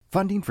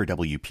Funding for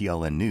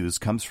WPLN News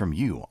comes from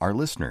you, our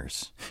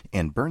listeners,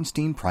 and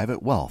Bernstein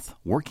Private Wealth,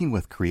 working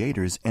with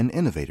creators and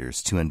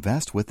innovators to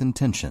invest with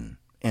intention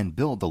and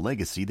build the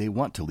legacy they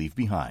want to leave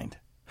behind.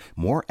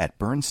 More at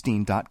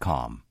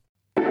Bernstein.com.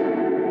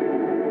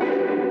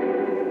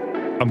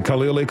 I'm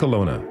Khalil A.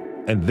 Colonna,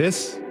 and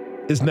this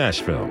is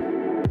Nashville.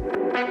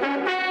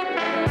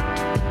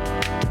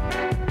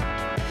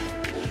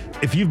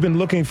 If you've been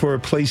looking for a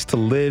place to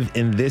live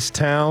in this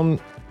town,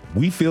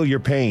 we feel your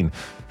pain.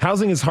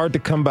 Housing is hard to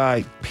come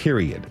by,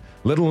 period,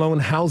 let alone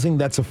housing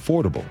that's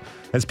affordable.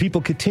 As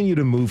people continue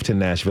to move to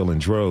Nashville in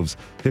droves,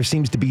 there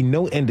seems to be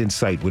no end in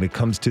sight when it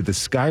comes to the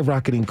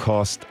skyrocketing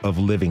cost of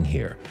living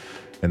here.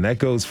 And that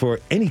goes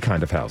for any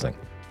kind of housing.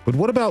 But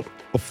what about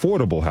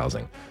affordable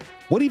housing?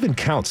 What even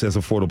counts as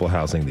affordable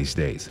housing these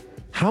days?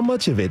 How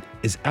much of it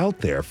is out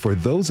there for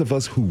those of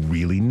us who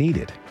really need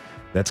it?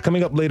 That's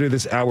coming up later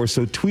this hour,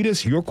 so tweet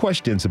us your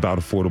questions about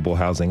affordable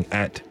housing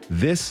at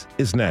This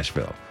Is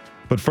Nashville.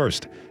 But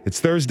first, it's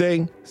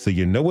Thursday, so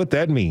you know what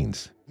that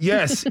means.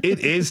 Yes, it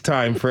is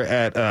time for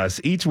At Us.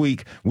 Each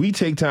week, we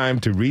take time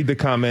to read the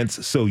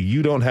comments so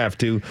you don't have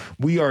to.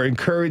 We are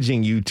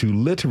encouraging you to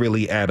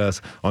literally add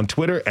us on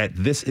Twitter at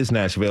This Is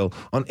Nashville,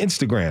 on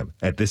Instagram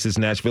at This Is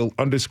Nashville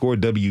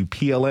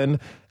 _WPLN.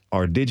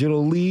 Our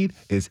digital lead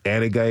is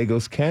Anna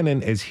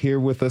Gallegos-Cannon is here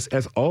with us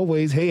as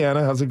always. Hey,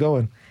 Anna, how's it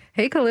going?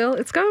 Hey, Khalil.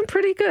 It's going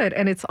pretty good,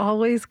 and it's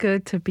always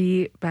good to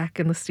be back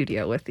in the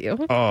studio with you.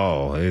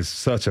 Oh, it's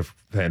such a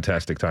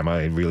fantastic time.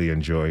 I really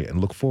enjoy and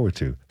look forward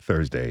to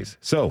Thursdays.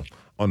 So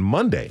on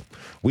Monday,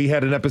 we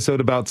had an episode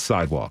about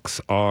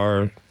sidewalks,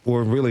 or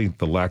really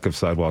the lack of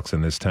sidewalks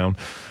in this town.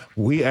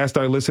 We asked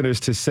our listeners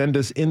to send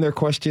us in their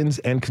questions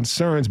and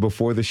concerns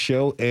before the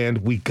show, and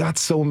we got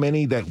so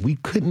many that we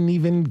couldn't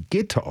even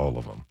get to all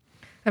of them.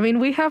 I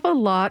mean, we have a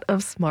lot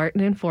of smart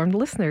and informed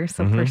listeners,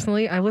 so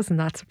personally, I was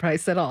not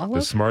surprised at all.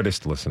 The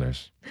smartest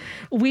listeners.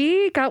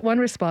 We got one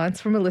response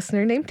from a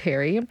listener named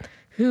Terry,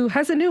 who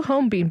has a new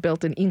home being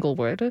built in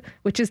Inglewood,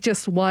 which is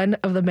just one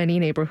of the many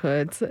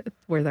neighborhoods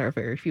where there are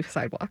very few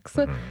sidewalks.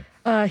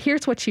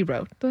 Here's what she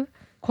wrote.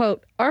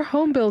 Quote, our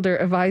home builder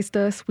advised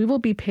us we will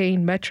be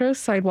paying Metro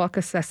sidewalk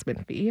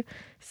assessment fee,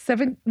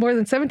 more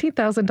than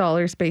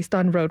 $17,000 based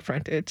on road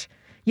frontage.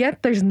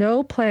 Yet there's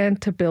no plan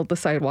to build the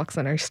sidewalks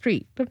on our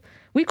street.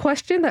 We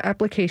question the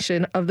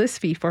application of this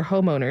fee for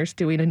homeowners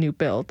doing a new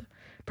build.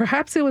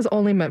 Perhaps it was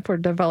only meant for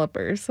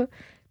developers.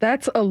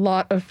 That's a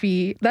lot of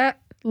fee. That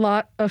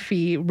lot of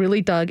fee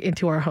really dug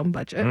into our home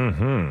budget.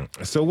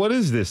 So what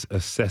is this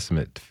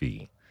assessment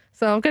fee?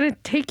 So I'm going to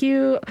take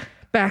you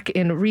back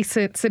in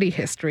recent city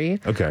history.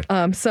 Okay.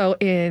 So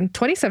in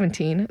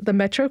 2017, the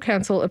Metro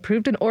Council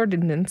approved an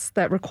ordinance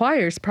that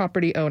requires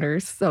property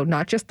owners, so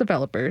not just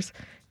developers,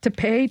 to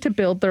pay to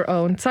build their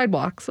own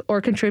sidewalks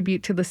or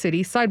contribute to the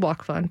city's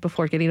sidewalk fund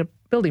before getting a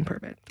building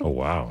permit. Oh,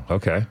 wow.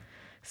 Okay.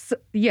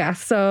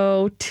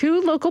 So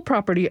two local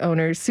property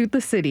owners sued the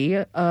city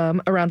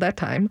around that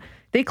time.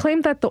 They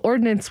claimed that the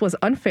ordinance was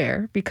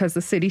unfair because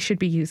the city should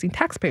be using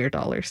taxpayer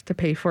dollars to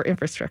pay for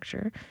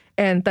infrastructure,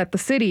 and that the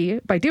city,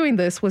 by doing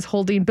this, was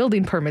holding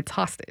building permits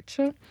hostage.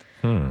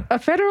 A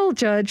federal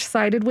judge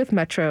sided with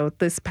Metro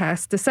this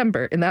past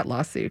December in that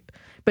lawsuit,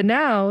 but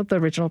now the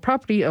original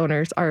property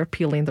owners are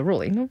appealing the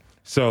ruling.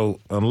 So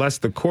unless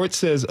the court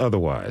says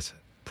otherwise,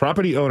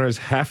 property owners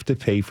have to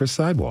pay for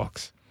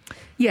sidewalks.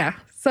 Yeah,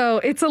 so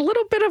it's a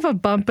little bit of a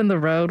bump in the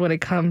road when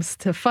it comes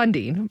to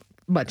funding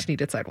much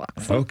needed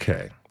sidewalks.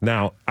 Okay.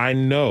 Now, I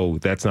know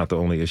that's not the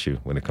only issue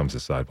when it comes to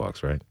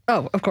sidewalks, right?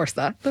 Oh, of course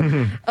not.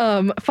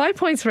 5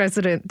 Points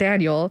resident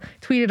Daniel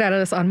tweeted at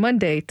us on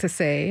Monday to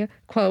say,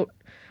 quote,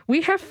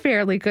 we have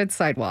fairly good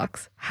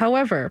sidewalks.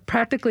 However,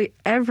 practically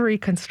every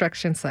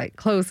construction site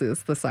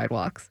closes the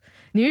sidewalks.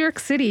 New York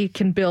City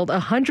can build a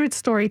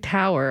 100-story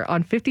tower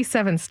on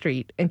 57th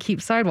Street and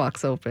keep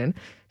sidewalks open.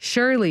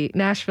 Surely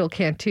Nashville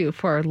can too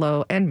for our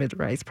low and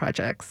mid-rise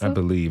projects. I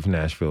believe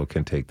Nashville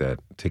can take that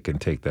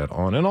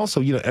on. And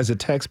also, as a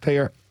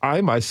taxpayer, I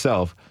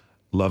myself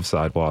love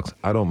sidewalks.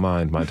 I don't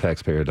mind my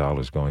taxpayer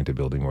dollars going to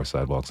building more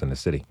sidewalks in the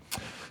city.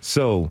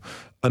 So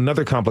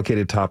another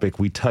complicated topic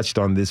we touched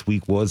on this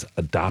week was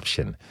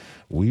adoption.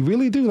 We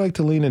really do like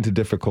to lean into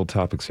difficult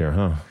topics here,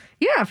 huh?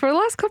 Yeah, for the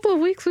last couple of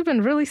weeks, we've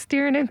been really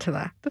steering into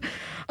that.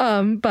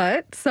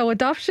 So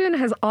adoption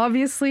has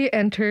obviously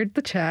entered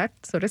the chat,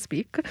 so to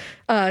speak,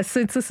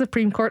 since the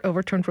Supreme Court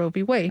overturned Roe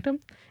v. Wade.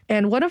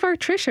 And one of our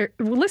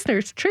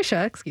listeners,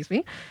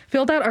 Trisha,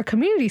 filled out our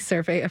community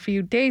survey a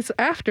few days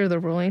after the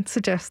ruling,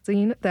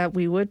 suggesting that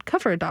we would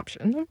cover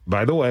adoption.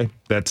 By the way,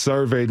 that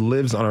survey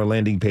lives on our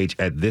landing page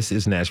at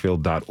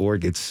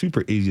thisisnashville.org. It's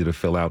super easy to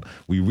fill out.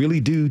 We really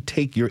do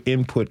take your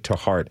input to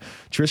heart.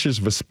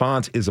 Trisha's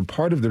response is a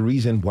part of the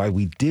reason why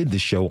we did the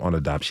show on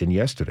adoption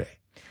yesterday.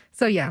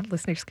 So yeah,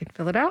 listeners can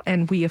fill it out,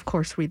 and we, of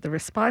course, read the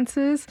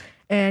responses.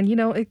 And,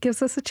 it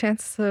gives us a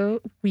chance,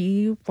 so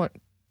we want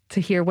to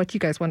hear what you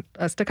guys want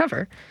us to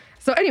cover.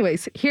 So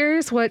anyways,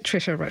 here's what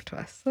Trisha wrote to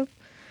us.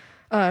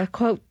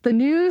 Quote, the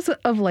news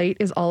of late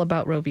is all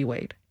about Roe v.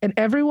 Wade, and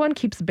everyone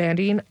keeps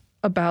bandying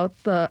about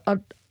the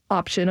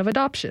option of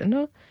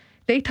adoption.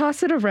 They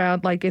toss it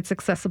around like it's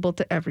accessible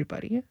to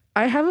everybody.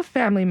 I have a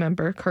family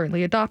member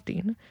currently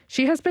adopting.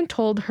 She has been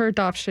told her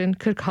adoption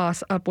could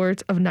cost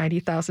upwards of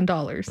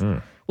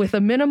 $90,000 with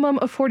a minimum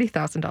of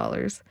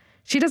 $40,000.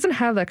 She doesn't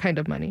have that kind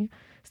of money.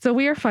 So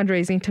we are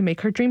fundraising to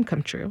make her dream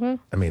come true.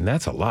 I mean,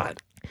 that's a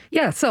lot.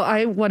 Yeah, so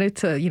I wanted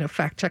to,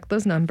 fact check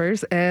those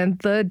numbers, and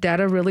the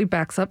data really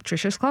backs up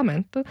Trisha's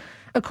comment.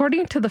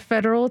 According to the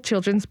Federal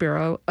Children's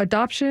Bureau,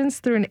 adoptions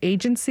through an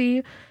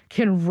agency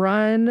can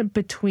run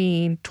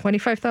between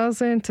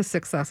 $25,000 to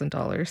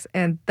 $6,000,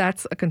 and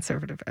that's a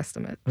conservative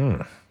estimate.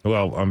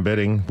 Well, I'm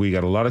betting we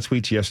got a lot of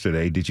tweets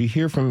yesterday. Did you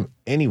hear from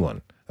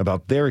anyone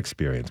about their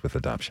experience with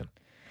adoption?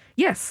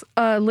 Yes,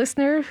 a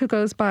listener who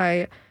goes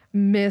by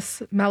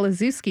Miss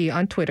Malazewski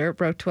on Twitter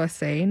wrote to us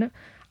saying,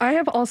 I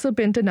have also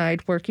been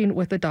denied working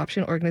with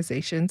adoption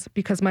organizations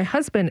because my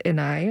husband and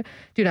I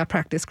do not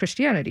practice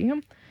Christianity.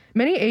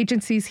 Many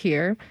agencies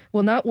here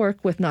will not work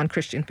with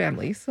non-Christian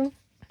families.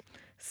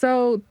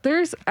 So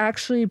there's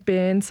actually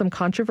been some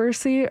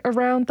controversy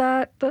around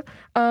that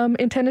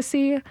in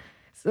Tennessee.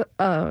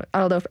 I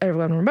don't know if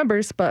everyone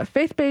remembers, but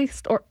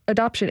faith-based or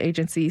adoption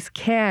agencies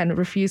can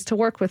refuse to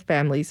work with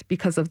families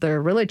because of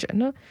their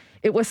religion.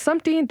 It was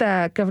something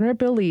that Governor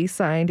Bill Lee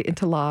signed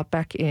into law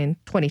back in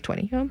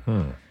 2020.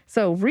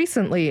 So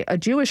recently, a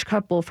Jewish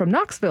couple from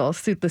Knoxville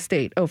sued the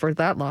state over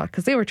that law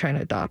because they were trying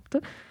to adopt.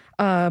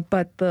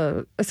 But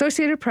the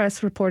Associated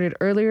Press reported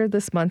earlier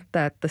this month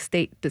that the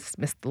state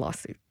dismissed the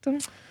lawsuit.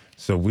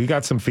 So we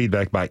got some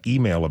feedback by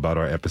email about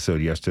our episode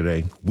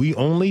yesterday. We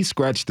only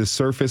scratched the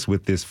surface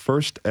with this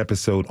first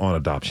episode on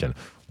adoption.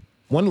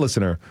 One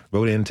listener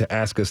wrote in to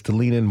ask us to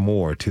lean in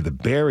more to the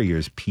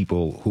barriers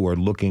people who are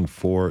looking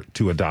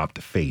to adopt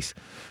face.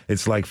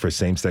 It's like for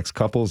same-sex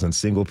couples and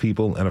single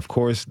people, and of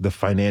course, the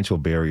financial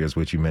barriers,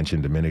 which you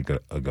mentioned a minute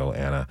ago,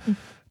 Anna.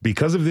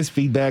 Because of this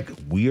feedback,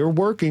 we are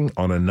working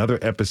on another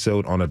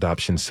episode on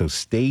adoption, so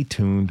stay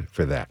tuned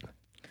for that.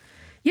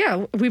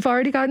 Yeah, we've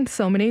already gotten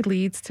so many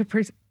leads to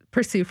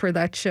pursue for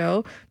that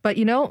show, but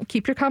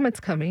keep your comments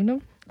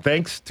coming.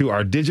 Thanks to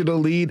our digital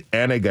lead,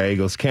 Anna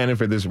Gallegos-Cannon,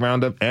 for this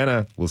roundup.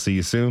 Anna, we'll see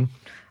you soon.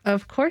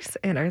 Of course,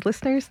 and our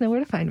listeners know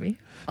where to find me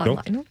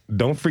online.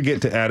 Don't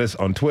forget to add us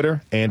on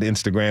Twitter and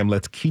Instagram.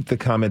 Let's keep the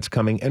comments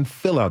coming and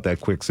fill out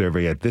that quick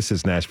survey at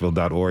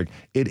thisisnashville.org.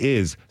 It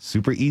is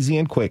super easy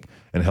and quick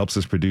and helps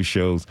us produce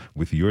shows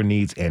with your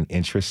needs and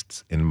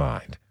interests in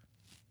mind.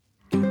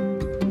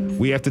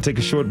 We have to take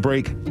a short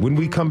break. When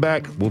we come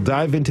back, we'll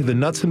dive into the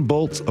nuts and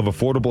bolts of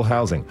affordable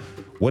housing,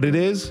 what it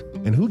is,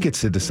 and who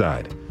gets to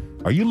decide.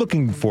 Are you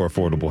looking for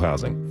affordable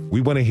housing?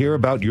 We want to hear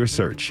about your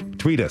search.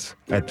 Tweet us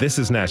at This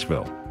Is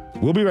Nashville.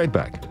 We'll be right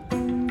back.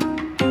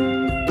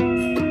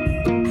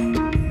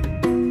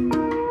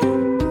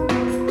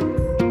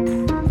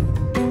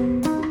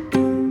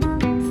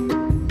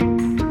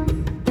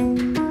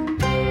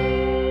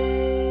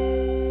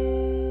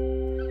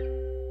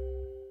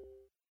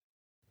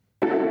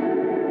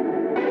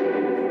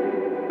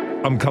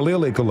 I'm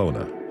Khalil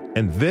Ekolona,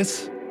 and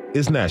this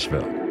is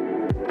Nashville.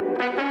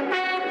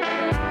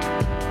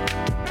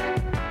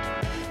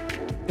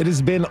 It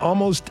has been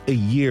almost a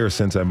year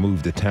since I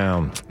moved to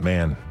town.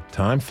 Man,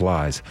 time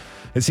flies.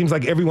 It seems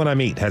like everyone I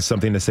meet has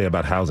something to say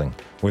about housing,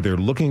 whether they're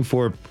looking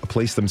for a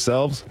place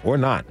themselves or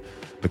not.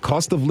 The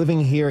cost of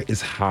living here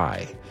is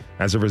high.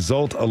 As a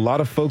result, a lot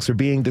of folks are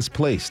being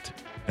displaced.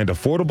 And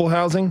affordable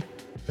housing,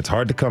 it's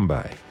hard to come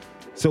by.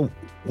 So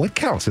what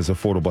counts as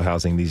affordable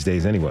housing these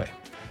days anyway?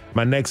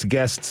 My next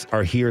guests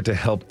are here to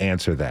help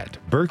answer that.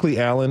 Berkeley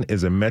Allen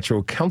is a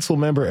Metro Council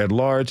member at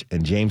large,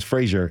 and James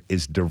Frazier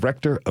is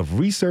Director of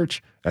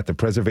Research at the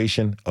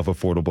Preservation of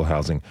Affordable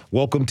Housing.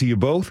 Welcome to you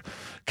both.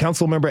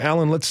 Councilmember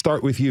Allen, let's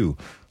start with you.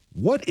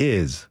 What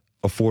is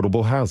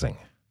affordable housing?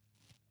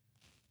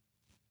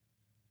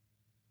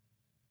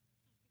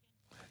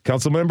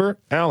 Councilmember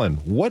Allen,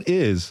 what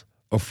is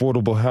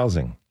affordable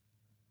housing?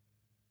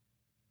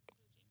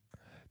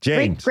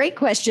 James. Great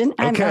question.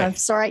 Okay. I'm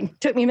sorry.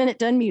 It took me a minute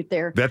to unmute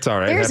there. That's all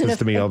right. It happens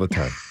to me all the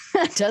time.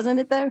 Doesn't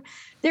it, though?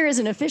 There is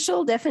an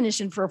official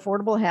definition for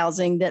affordable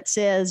housing that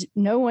says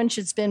no one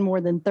should spend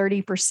more than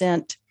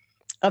 30%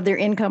 of their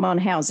income on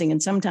housing,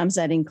 and sometimes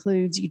that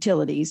includes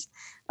utilities.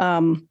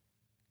 And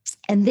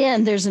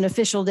then there's an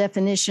official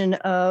definition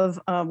of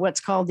what's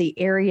called the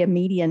area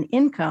median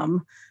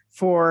income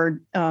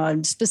for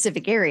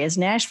specific areas.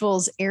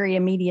 Nashville's area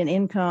median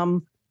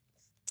income,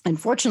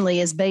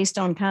 unfortunately, is based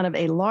on kind of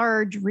a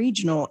large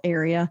regional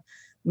area,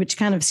 which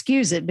kind of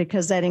skews it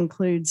because that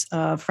includes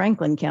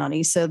Franklin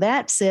County. So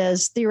that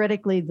says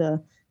theoretically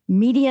the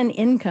median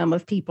income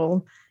of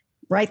people,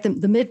 right,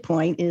 the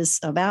midpoint is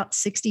about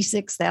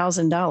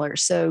 $66,000.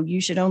 So you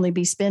should only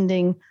be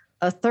spending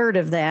a third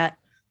of that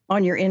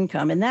on your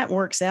income. And that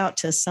works out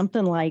to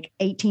something like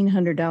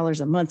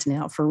 $1,800 a month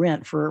now for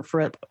rent for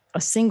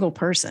a single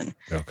person.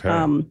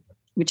 Okay.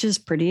 Which is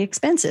pretty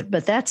expensive,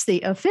 but that's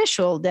the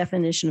official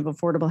definition of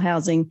affordable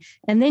housing.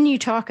 And then you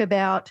talk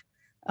about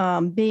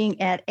being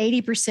at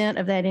 80%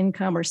 of that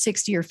income or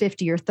 60 or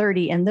 50 or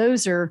 30. And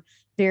those are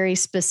very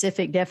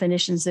specific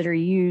definitions that are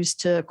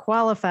used to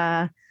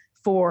qualify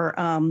for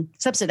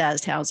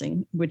subsidized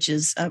housing, which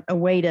is a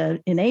way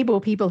to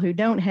enable people who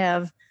don't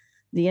have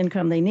the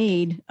income they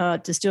need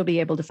to still be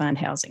able to find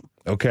housing.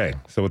 Okay,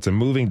 so it's a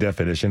moving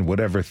definition,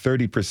 whatever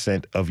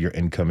 30% of your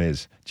income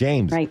is.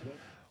 James, right.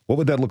 What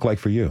would that look like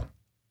for you?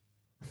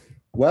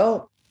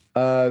 Well,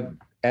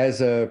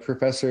 as a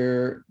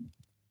professor,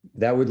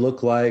 that would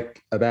look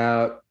like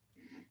about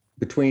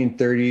between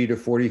 $30,000 to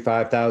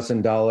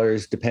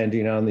 $45,000,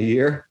 depending on the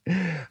year.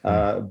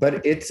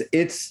 But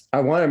it's. I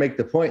want to make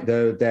the point,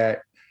 though,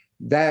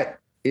 that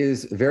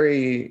is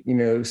very,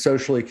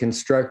 socially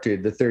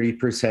constructed. The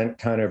 30%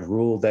 kind of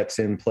rule that's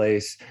in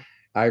place.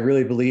 I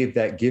really believe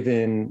that,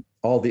 given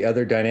all the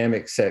other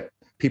dynamics that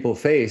people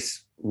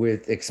face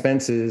with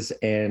expenses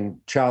and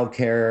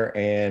childcare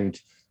and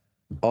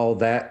all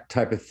that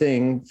type of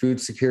thing, food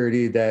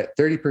security, that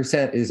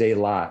 30% is a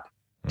lot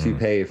to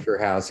pay for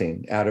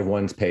housing out of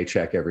one's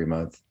paycheck every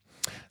month.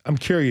 I'm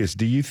curious,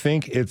 do you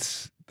think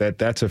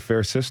that's a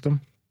fair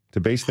system to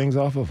base things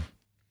off of?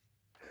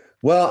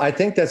 Well, I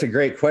think that's a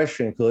great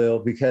question, Khalil,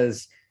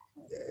 because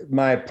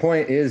my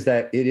point is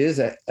that it is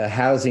a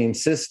housing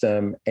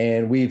system.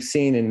 And we've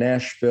seen in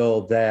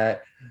Nashville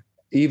that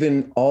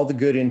even all the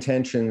good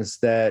intentions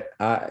that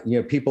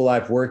people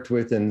I've worked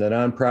with in the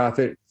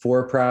nonprofit,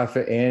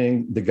 for-profit,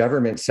 and the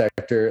government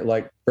sector,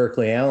 like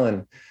Berkeley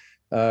Allen,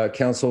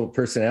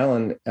 Councilperson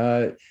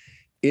Allen,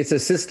 it's a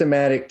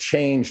systematic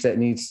change that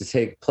needs to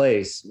take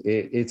place.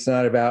 It's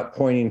not about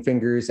pointing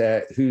fingers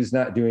at who's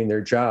not doing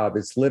their job.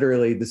 It's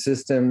literally the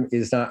system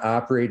is not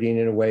operating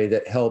in a way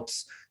that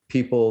helps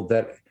people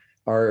that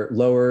are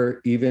lower,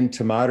 even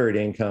to moderate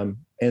income.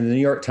 And the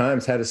New York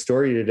Times had a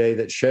story today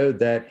that showed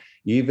that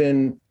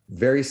even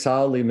very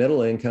solidly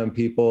middle income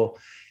people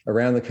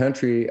around the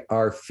country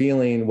are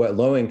feeling what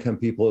low income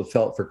people have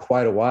felt for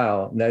quite a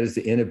while, and that is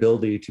the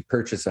inability to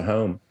purchase a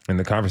home. In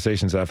the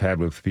conversations I've had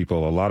with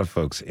people, a lot of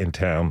folks in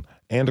town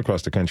and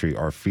across the country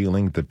are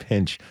feeling the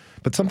pinch.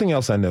 But something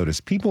else I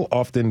noticed, people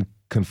often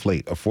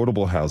conflate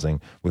affordable housing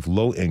with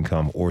low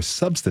income or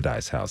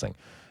subsidized housing.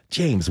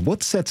 James,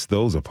 what sets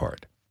those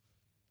apart?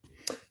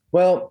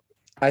 Well,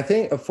 I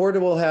think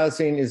affordable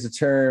housing is a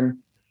term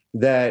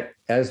that,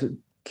 as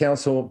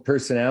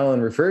Councilperson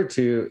Allen referred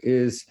to,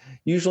 is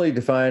usually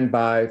defined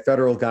by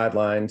federal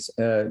guidelines,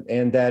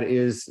 and that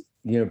is,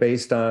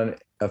 based on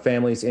a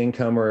family's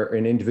income or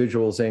an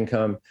individual's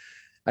income.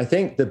 I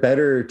think the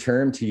better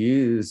term to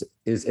use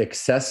is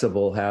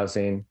accessible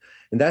housing,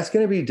 and that's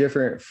going to be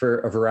different for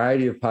a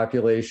variety of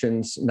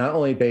populations, not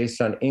only based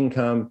on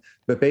income,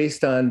 but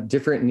based on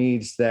different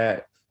needs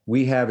that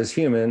we have as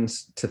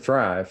humans to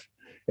thrive.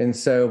 And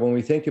so when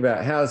we think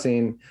about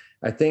housing,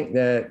 I think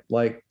that,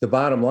 like, the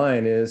bottom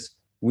line is,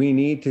 we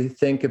need to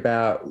think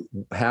about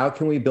how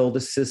can we build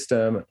a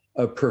system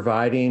of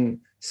providing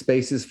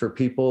spaces for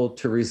people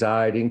to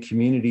reside in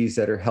communities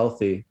that are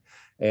healthy.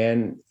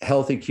 And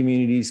healthy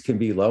communities can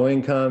be low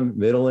income,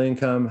 middle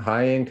income,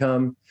 high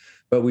income,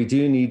 but we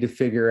do need to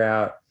figure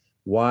out,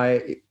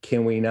 why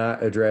can we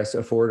not address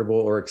affordable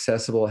or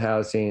accessible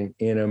housing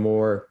in a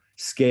more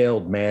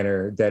scaled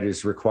manner that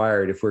is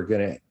required if we're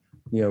going to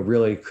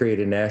really create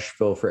a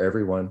Nashville for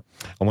everyone.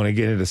 I want to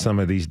get into some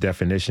of these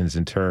definitions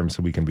and terms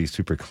so we can be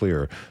super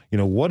clear.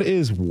 What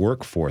is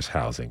workforce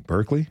housing,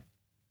 Berkeley?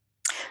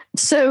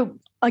 So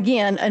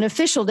again, an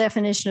official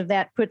definition of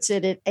that puts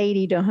it at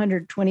 80 to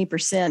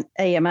 120%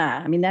 AMI.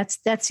 I mean,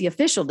 that's the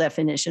official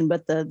definition,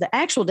 but the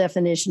actual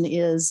definition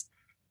is,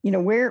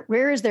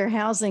 where is there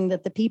housing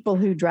that the people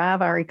who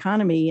drive our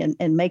economy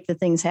and make the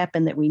things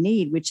happen that we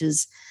need, which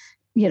is,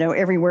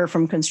 everywhere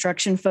from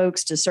construction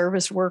folks to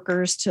service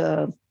workers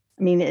to,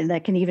 and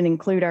that can even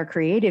include our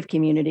creative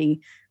community.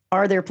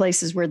 Are there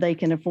places where they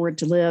can afford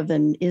to live?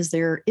 And is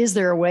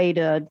there a way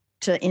to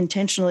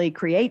intentionally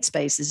create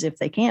spaces if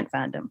they can't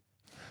find them?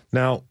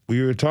 Now,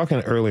 we were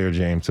talking earlier,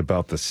 James,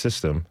 about the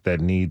system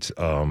that needs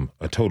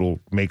a total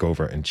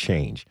makeover and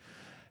change.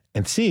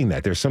 And seeing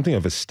that there's something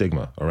of a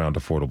stigma around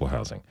affordable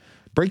housing.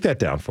 Break that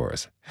down for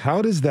us.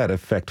 How does that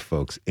affect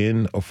folks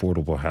in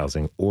affordable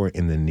housing or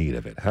in the need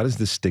of it? How does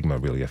the stigma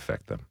really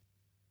affect them?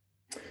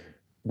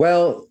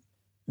 Well,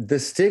 the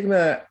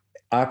stigma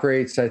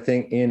operates, I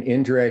think, in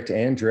indirect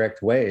and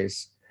direct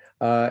ways.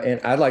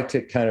 And I'd like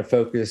to kind of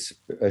focus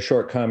a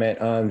short comment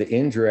on the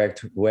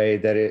indirect way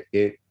that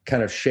it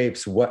kind of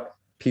shapes what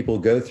people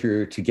go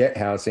through to get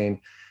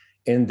housing.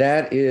 And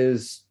that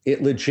is,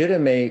 it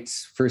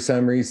legitimates, for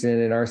some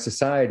reason in our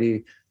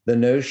society, the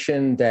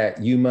notion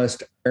that you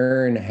must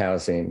earn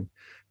housing,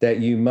 that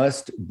you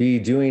must be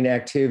doing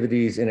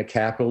activities in a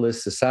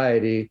capitalist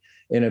society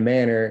in a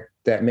manner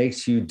that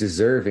makes you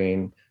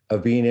deserving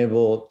of being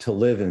able to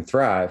live and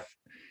thrive.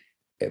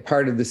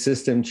 Part of the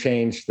system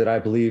change that I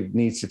believe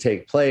needs to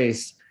take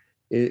place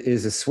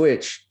is a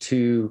switch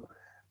to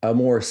a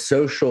more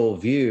social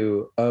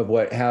view of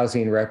what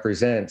housing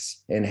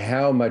represents and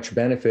how much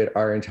benefit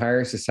our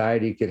entire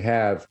society could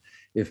have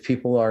if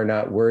people are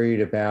not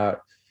worried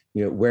about,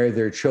 where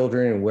their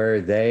children and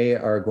where they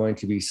are going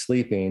to be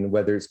sleeping,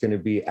 whether it's going to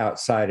be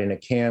outside in a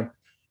camp,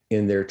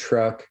 in their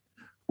truck,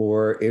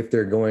 or if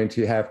they're going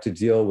to have to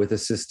deal with a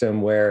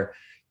system where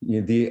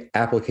the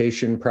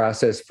application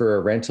process for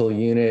a rental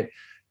unit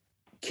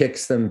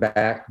kicks them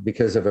back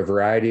because of a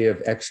variety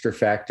of extra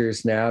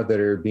factors now that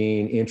are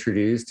being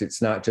introduced.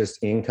 It's not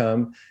just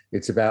income,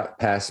 it's about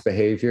past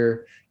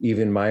behavior,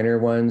 even minor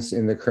ones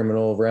in the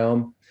criminal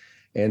realm.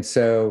 And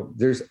so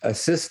there's a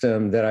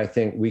system that I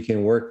think we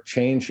can work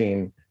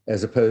changing,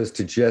 as opposed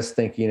to just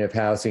thinking of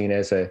housing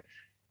as an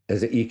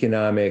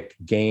economic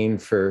gain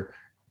for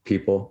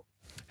people.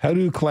 How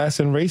do class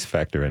and race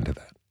factor into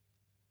that?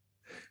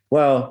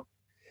 Well,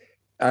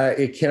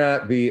 it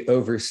cannot be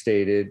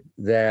overstated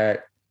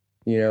that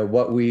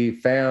what we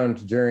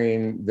found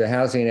during the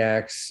housing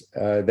acts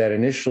that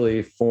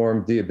initially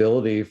formed the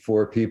ability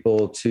for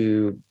people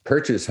to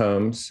purchase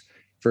homes,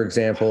 for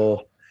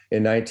example,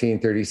 in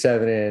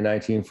 1937 and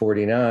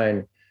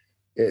 1949,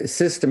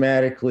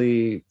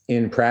 systematically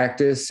in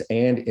practice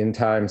and in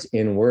times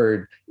in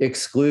word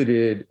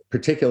excluded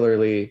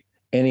particularly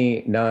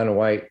any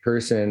non-white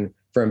person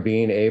from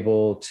being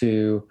able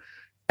to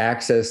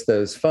access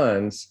those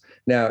funds.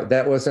 Now,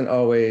 that wasn't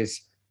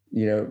always,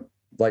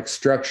 like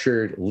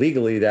structured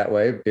legally that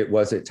way. It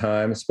was at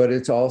times, but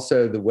it's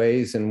also the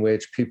ways in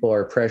which people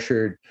are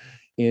pressured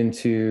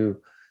into,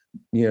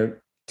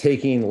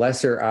 taking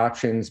lesser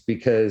options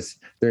because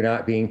they're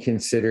not being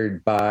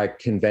considered by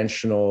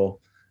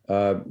conventional,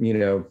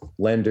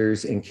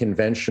 lenders and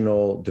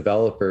conventional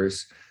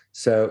developers.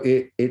 So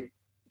it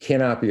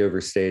cannot be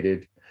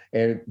overstated.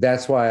 And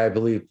that's why I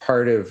believe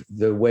part of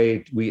the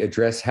way we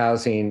address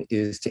housing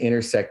is to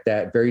intersect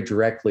that very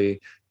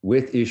directly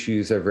with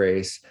issues of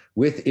race,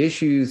 with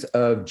issues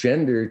of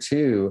gender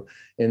too,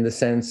 in the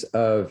sense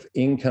of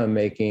income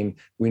making.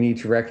 We need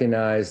to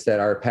recognize that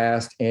our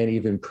past and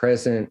even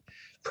present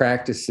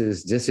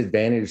practices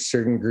disadvantage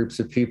certain groups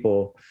of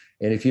people.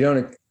 And if you're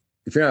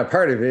not a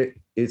part of it,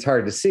 it's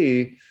hard to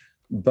see.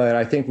 But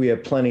I think we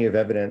have plenty of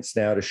evidence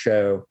now to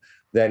show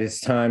that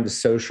it's time to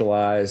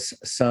socialize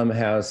some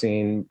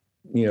housing,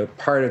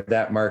 part of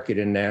that market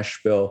in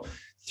Nashville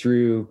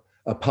through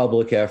a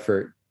public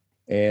effort.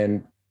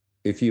 And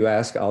if you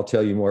ask, I'll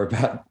tell you more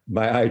about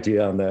my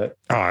idea on that.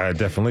 Oh, I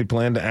definitely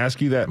plan to ask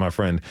you that, my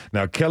friend.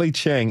 Now, Kelly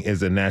Chang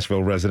is a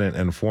Nashville resident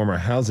and former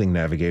housing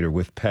navigator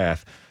with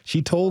PATH.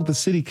 She told the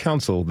city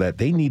council that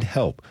they need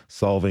help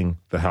solving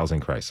the housing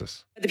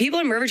crisis. The people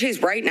in River Chase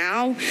right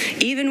now,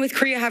 even with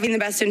CREA having the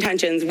best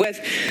intentions, with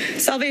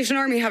Salvation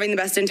Army having the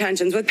best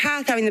intentions, with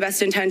PATH having the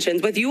best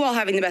intentions, with you all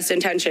having the best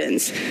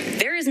intentions,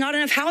 there is not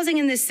enough housing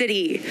in this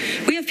city.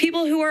 We have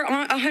people who are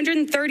on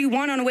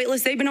 131 on a wait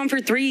list they've been on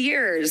for 3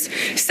 years.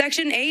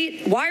 Section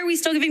 8, why are we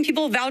still giving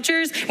people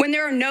vouchers when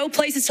there are no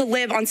places to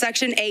live on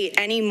Section 8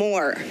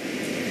 anymore?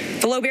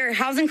 The Low Barrier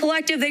Housing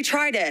Collective, they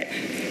tried it.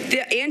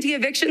 The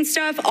anti-eviction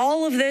stuff,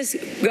 all of this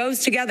goes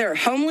together.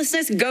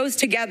 Homelessness goes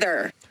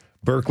together.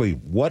 Berkeley,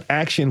 what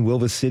action will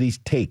the city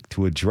take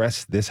to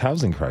address this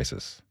housing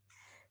crisis?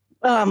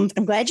 I'm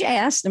glad you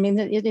asked. I mean,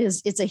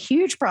 it's a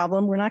huge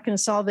problem. We're not going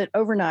to solve it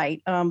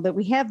overnight, but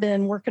we have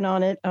been working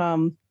on it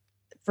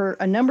for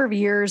a number of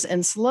years,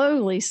 and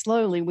slowly,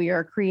 we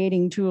are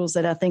creating tools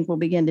that I think will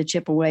begin to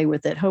chip away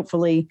with it,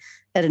 hopefully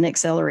at an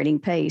accelerating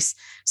pace.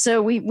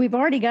 So we've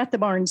already got the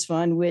Barnes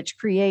Fund, which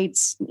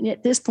creates,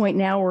 at this point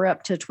now, we're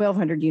up to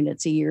 1,200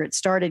 units a year. It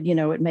started,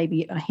 at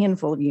maybe a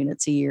handful of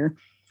units a year.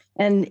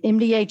 And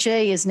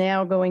MDHA is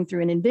now going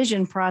through an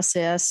envision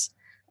process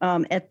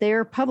at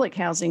their public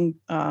housing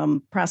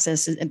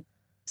processes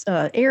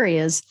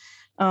areas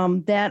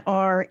that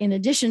are, in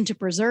addition to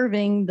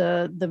preserving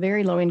the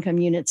very low income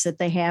units that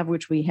they have,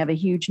 which we have a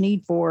huge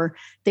need for,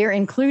 they're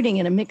including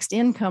in a mixed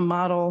income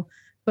model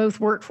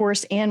both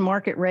workforce and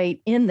market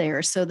rate in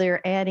there. So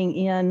they're adding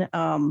in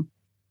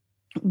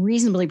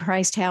reasonably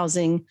priced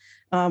housing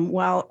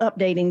while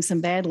updating some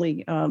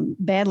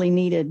badly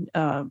needed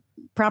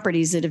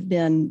properties that have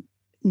been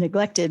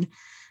neglected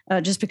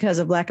just because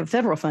of lack of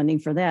federal funding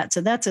for that.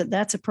 So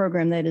that's a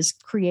program that is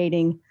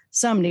creating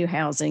some new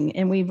housing.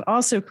 And we've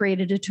also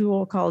created a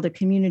tool called a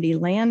community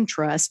land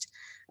trust,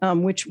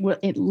 which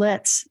it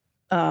lets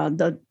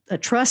a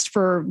trust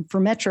for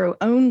Metro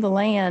own the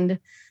land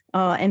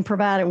and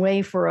provide a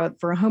way for a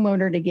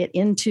homeowner to get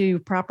into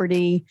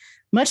property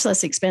much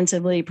less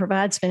expensively,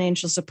 provides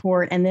financial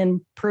support, and then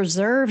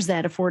preserves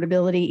that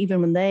affordability even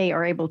when they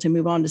are able to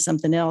move on to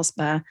something else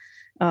by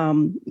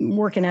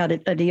working out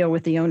a deal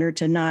with the owner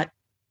to not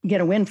get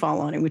a windfall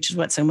on it, which is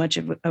what so much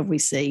of we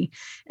see.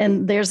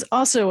 And there's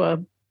also a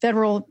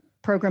federal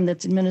program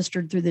that's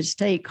administered through the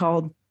state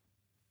called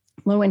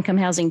low-income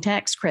housing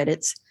tax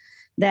credits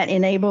that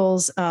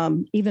enables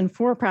even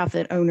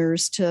for-profit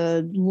owners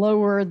to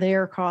lower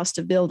their cost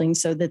of building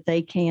so that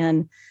they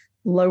can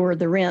lower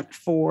the rent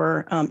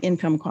for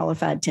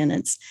income-qualified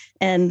tenants.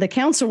 And the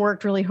council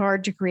worked really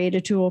hard to create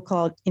a tool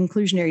called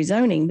inclusionary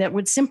zoning that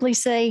would simply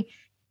say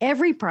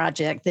every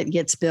project that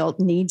gets built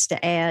needs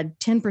to add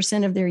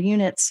 10% of their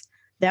units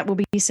that will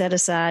be set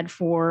aside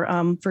for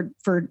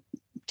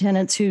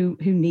tenants who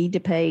need to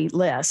pay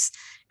less.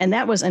 And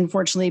that was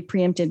unfortunately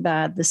preempted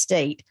by the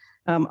state,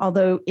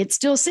 although it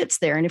still sits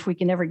there. And if we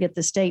can ever get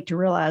the state to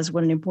realize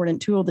what an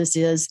important tool this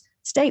is,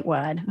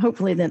 statewide.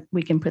 Hopefully that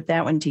we can put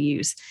that one to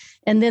use.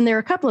 And then there are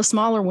a couple of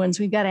smaller ones.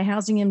 We've got a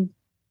housing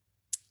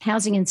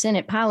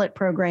incentive pilot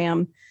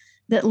program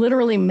that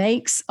literally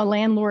makes a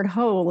landlord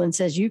whole and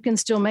says, you can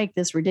still make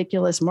this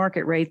ridiculous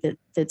market rate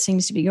that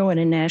seems to be going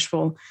in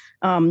Nashville.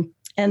 And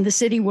the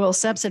city will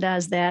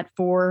subsidize that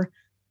for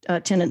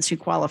tenants who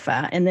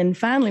qualify. And then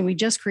finally, we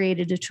just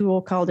created a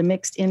tool called a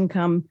mixed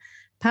income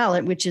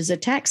pilot, which is a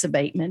tax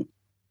abatement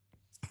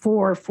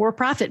for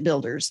for-profit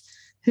builders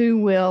who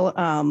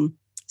will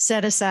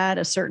set aside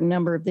a certain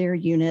number of their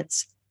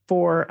units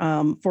for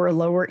a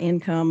lower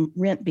income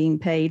rent being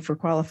paid for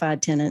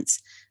qualified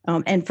tenants.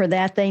 And for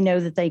that, they know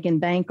that they can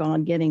bank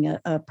on getting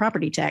a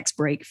property tax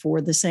break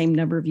for the same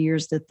number of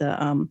years that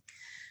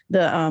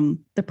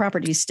the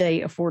properties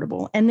stay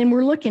affordable. And then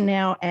we're looking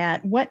now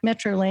at what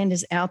Metro land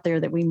is out there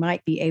that we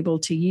might be able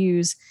to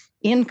use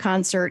in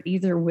concert,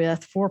 either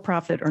with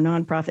for-profit or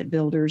nonprofit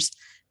builders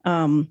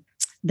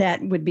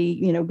that would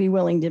be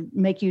willing to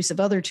make use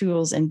of other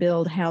tools and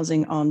build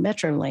housing on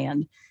Metro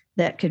land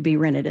that could be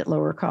rented at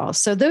lower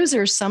cost. So those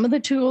are some of the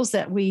tools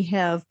that we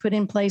have put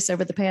in place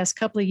over the past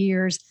couple of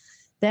years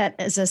that,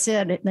 as I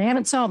said, they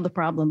haven't solved the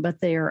problem, but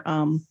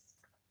we're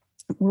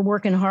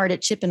working hard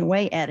at chipping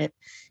away at it.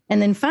 And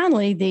then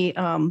finally, the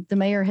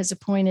mayor has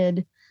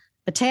appointed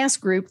a task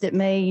group that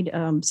made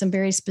some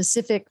very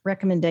specific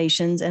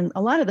recommendations. And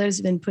a lot of those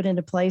have been put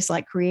into place,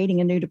 like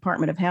creating a new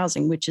Department of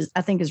Housing, which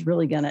I think is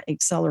really going to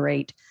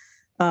accelerate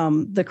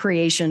the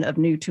creation of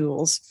new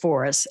tools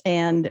for us.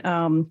 And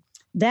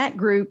that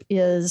group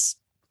is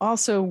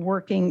also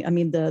working. I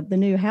mean, the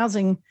new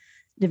housing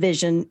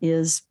division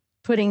is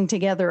putting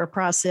together a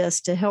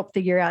process to help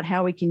figure out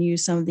how we can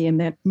use some of the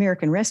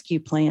American Rescue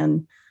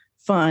Plan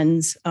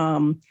funds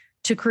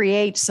to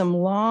create some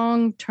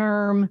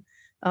long-term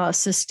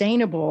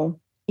sustainable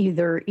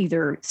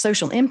either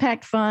social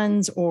impact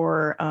funds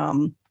or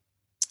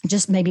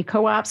just maybe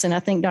co-ops. And I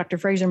think Dr.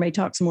 Fraser may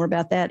talk some more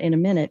about that in a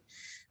minute.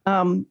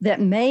 That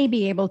may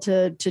be able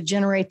to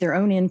generate their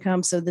own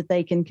income so that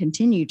they can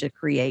continue to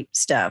create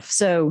stuff.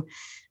 So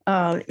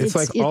it's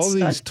like all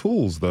these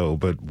tools, though,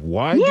 but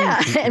why?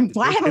 Yeah, and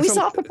why haven't we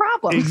solved the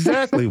problem?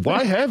 Exactly.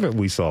 Why haven't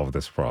we solved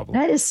this problem?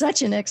 That is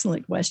such an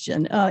excellent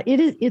question.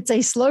 It's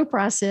a slow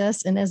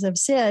process. And as I've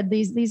said,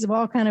 these have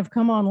all kind of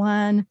come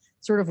online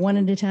sort of one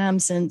at a time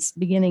since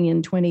beginning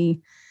in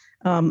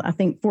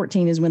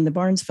 2014 is when the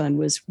Barnes Fund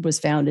was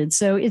founded.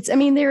 So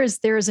there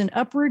is an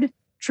upward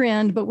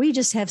trend, but we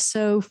just have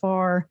so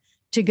far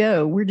to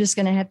go. We're just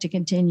going to have to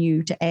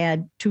continue to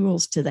add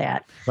tools to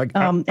that. Like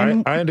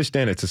I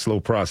understand it's a slow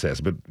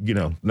process, but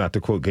not to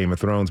quote Game of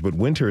Thrones, but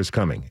winter is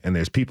coming and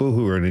there's people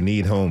who are going to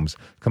need homes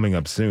coming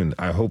up soon.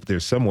 I hope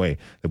there's some way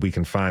that we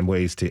can find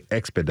ways to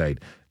expedite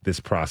this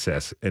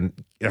process. And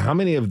how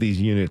many of these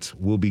units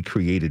will be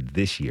created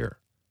this year?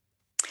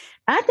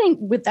 I think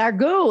with our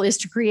goal is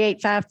to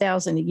create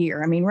 5,000 a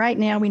year. I mean, right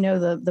now we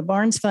know the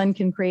Barnes Fund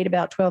can create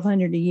about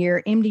 1,200 a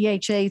year.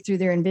 MDHA through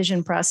their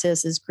Envision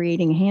process is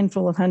creating a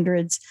handful of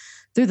hundreds.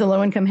 Through the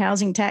Low Income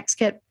Housing Tax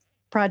Cut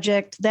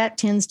Project, that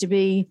tends to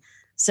be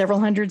several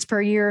hundreds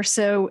per year.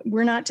 So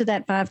we're not to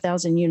that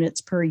 5,000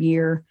 units per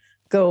year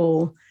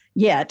goal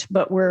yet,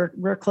 but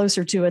we're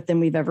closer to it than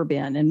we've ever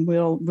been. And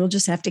we'll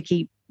just have to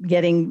keep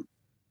getting,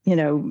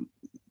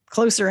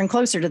 closer and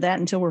closer to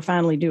that until we're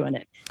finally doing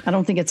it. I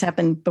don't think it's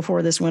happened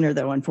before this winter,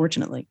 though,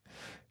 unfortunately.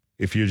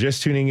 If you're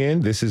just tuning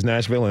in, this is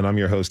Nashville, and I'm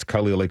your host,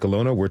 Khalil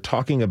Ekalona. We're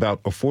talking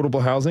about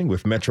affordable housing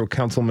with Metro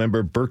Council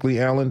member Berkeley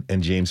Allen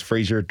and James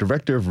Frazier,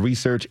 Director of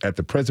Research at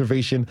the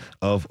Preservation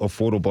of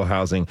Affordable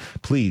Housing.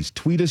 Please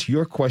tweet us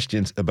your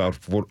questions about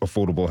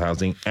affordable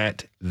housing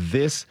at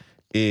This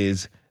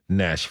Is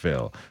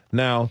Nashville.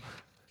 Now,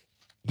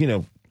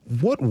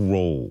 what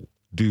role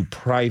do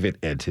private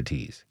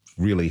entities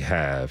really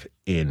have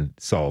in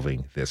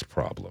solving this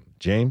problem?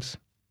 James?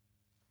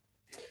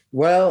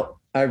 Well,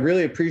 I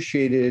really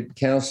appreciated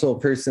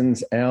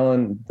Councilpersons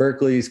Allen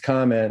Berkeley's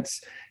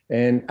comments.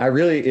 And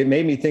it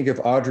made me think of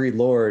Audre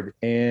Lorde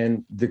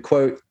and the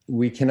quote,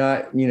 "We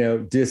cannot,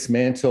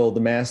 dismantle the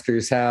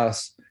master's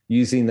house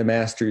using the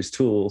master's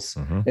tools."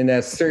 Mm-hmm. And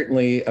that's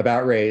certainly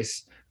about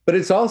race, but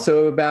it's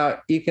also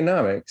about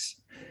economics.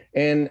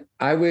 And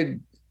I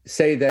would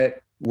say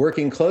that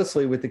working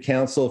closely with the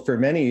council for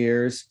many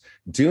years,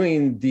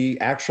 doing the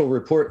actual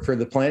report for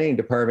the planning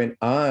department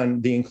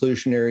on the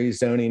inclusionary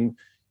zoning,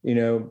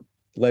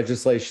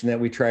 legislation that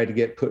we try to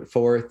get put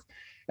forth,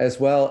 as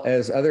well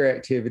as other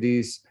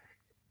activities,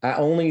 I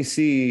only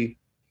see,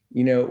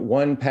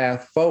 one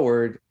path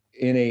forward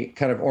in a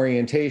kind of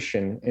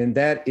orientation, and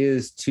that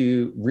is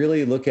to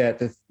really look at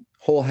the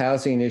whole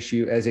housing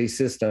issue as a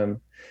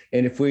system.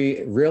 And if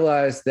we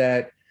realize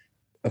that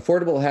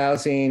affordable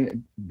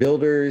housing,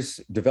 builders,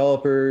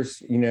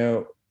 developers,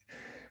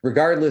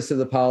 regardless of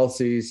the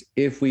policies,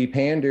 if we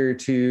pander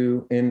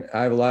to, and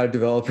I have a lot of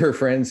developer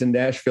friends in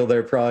Nashville,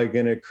 they're probably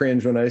going to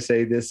cringe when I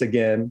say this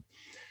again,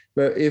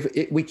 but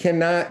we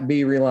cannot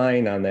be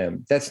relying on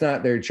them. That's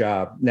not their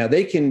job. Now,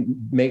 they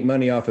can make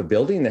money off of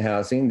building the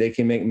housing. They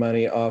can make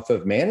money off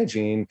of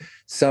managing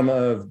some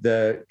of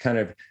the kind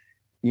of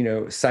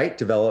site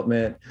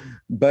development,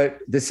 but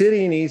the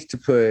city needs to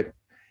put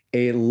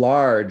a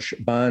large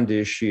bond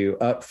issue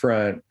up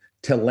front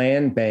to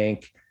land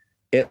bank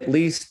at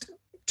least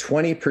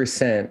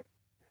 20%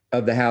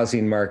 of the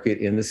housing market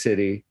in the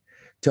city,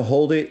 to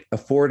hold it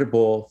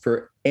affordable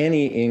for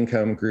any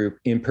income group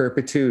in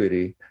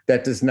perpetuity.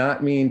 That does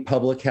not mean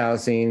public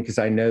housing, because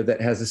I know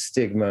that has a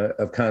stigma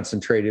of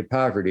concentrated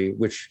poverty,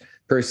 which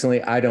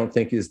personally I don't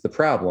think is the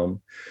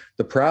problem.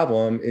 The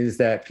problem is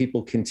that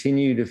people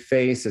continue to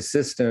face a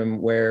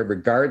system where,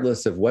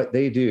 regardless of what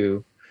they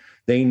do,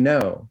 they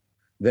know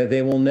that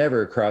they will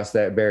never cross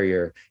that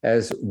barrier.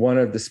 As one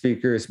of the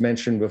speakers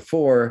mentioned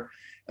before,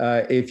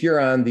 if you're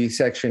on the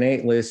Section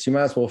 8 list, you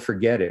might as well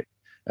forget it.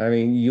 I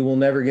mean, you will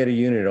never get a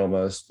unit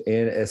almost.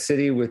 In a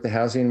city with the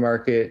housing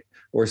market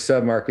or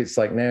submarkets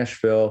like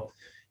Nashville,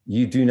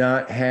 you do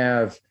not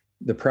have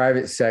the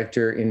private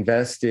sector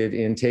invested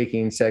in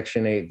taking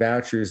Section 8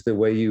 vouchers the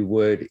way you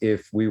would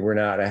if we were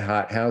not a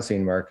hot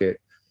housing market.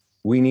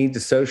 We need to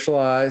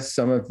socialize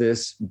some of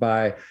this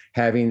by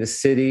having the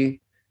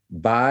city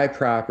buy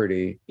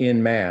property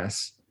in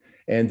mass,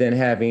 and then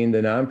having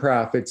the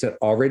nonprofits that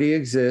already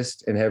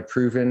exist and have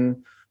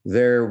proven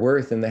their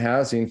worth in the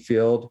housing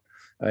field.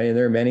 And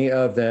there are many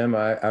of them.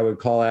 I would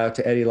call out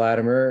to Eddie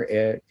Latimer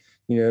at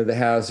the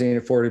Housing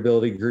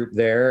Affordability Group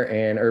there,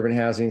 and Urban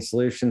Housing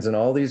Solutions, and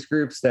all these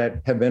groups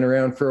that have been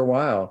around for a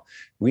while.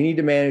 We need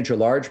to manage a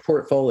large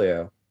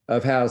portfolio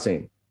of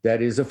housing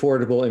that is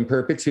affordable in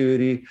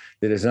perpetuity,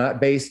 that is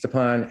not based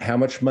upon how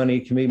much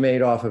money can be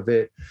made off of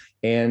it.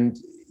 And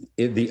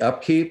the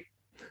upkeep,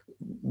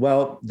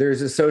 well,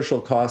 there's a social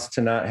cost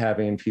to not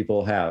having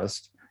people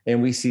housed,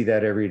 and we see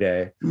that every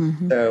day.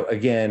 Mm-hmm. So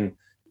again,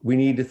 we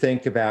need to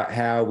think about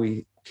how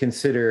we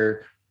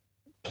consider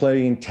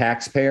putting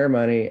taxpayer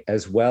money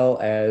as well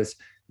as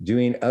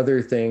doing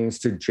other things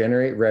to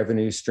generate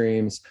revenue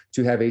streams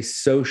to have a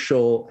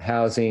social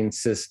housing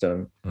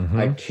system. Mm-hmm.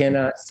 I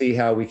cannot see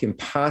how we can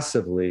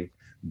possibly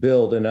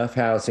build enough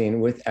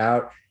housing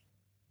without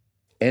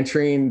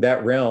entering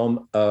that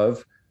realm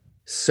of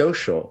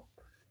social.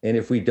 And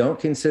if we don't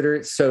consider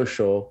it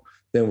social,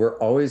 then we're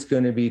always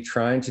going to be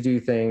trying to do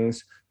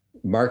things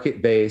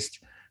market-based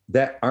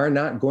that are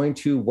not going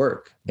to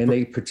work. And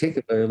they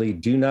particularly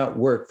do not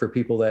work for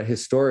people that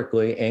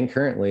historically and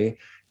currently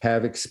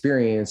have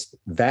experienced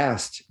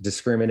vast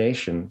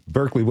discrimination.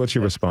 Berkeley, what's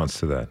your response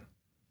to that?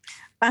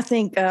 I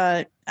think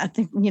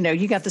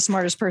you got the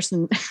smartest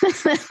person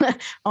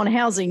on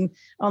housing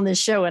on this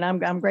show, and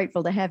I'm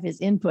grateful to have his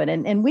input.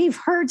 And we've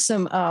heard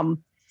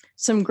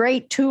some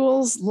great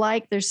tools,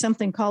 like there's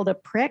something called a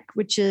PREC,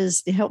 which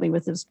is, help me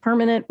with this,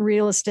 permanent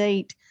real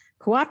estate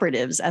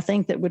cooperatives, I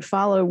think, that would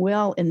follow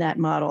well in that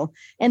model.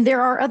 And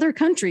there are other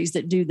countries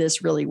that do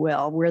this really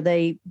well, where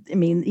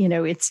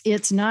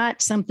it's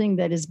not something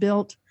that is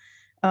built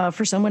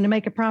for someone to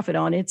make a profit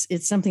on. It's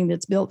something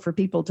that's built for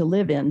people to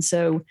live in.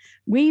 So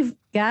we've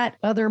got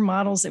other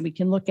models that we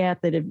can look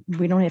at that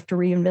we don't have to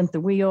reinvent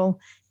the wheel.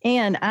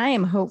 And I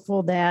am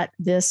hopeful that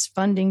this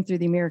funding through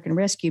the American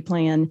Rescue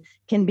Plan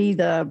can be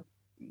the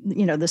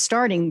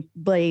starting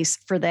base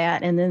for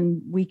that. And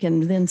then we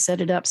can then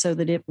set it up so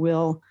that it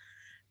will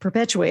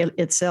perpetuate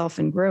itself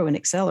and grow and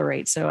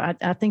accelerate. So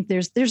I think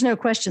there's no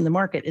question the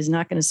market is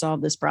not going to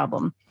solve this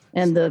problem.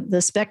 And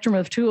the spectrum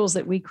of tools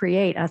that we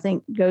create, I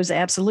think, goes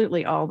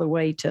absolutely all the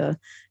way to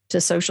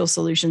social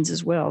solutions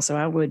as well. So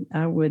I would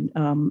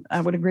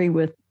agree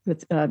with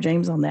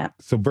James on that.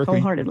 So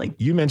Berkeley, wholeheartedly.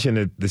 You mentioned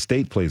that the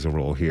state plays a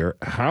role here.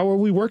 How are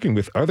we working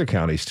with other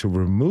counties to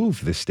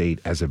remove the state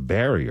as a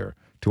barrier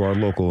to our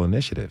local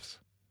initiatives?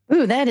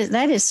 Ooh, that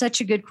is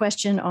such a good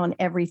question on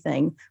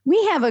everything.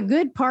 We have a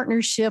good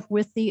partnership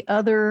with the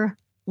other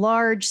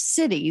large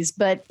cities,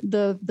 but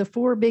the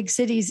four big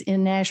cities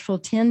in Nashville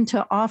tend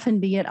to often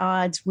be at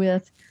odds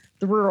with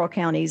the rural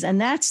counties.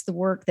 And that's the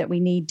work that we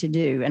need to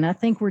do. And I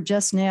think we're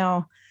just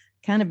now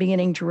kind of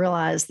beginning to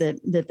realize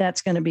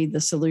that's going to be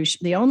the solution.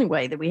 The only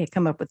way that we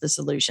come up with the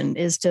solution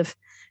is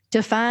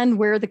to find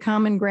where the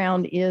common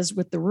ground is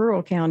with the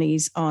rural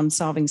counties on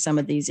solving some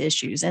of these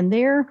issues. And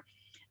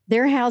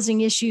their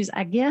housing issues,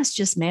 I guess,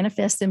 just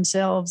manifest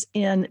themselves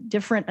in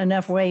different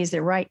enough ways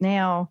that right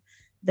now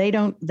they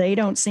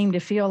don't seem to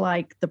feel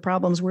like the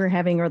problems we're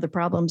having are the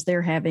problems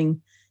they're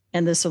having,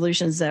 and the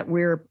solutions that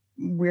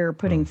we're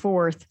putting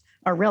forth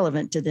are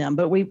relevant to them.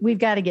 But we've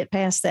got to get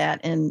past that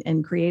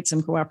and create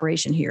some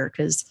cooperation here,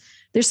 because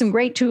there's some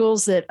great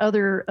tools that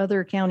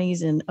other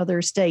counties and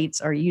other states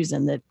are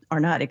using that are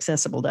not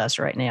accessible to us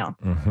right now.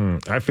 Mm-hmm.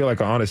 I feel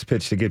like an honest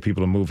pitch to get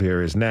people to move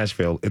here is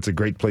Nashville. It's a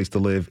great place to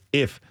live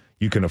if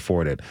you can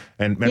afford it.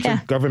 And Metro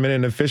government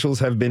and officials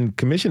have been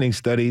commissioning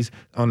studies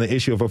on the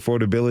issue of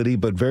affordability,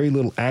 but very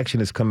little action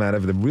has come out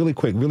of them. Really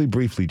quick, really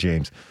briefly,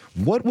 James,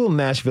 what will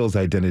Nashville's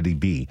identity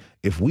be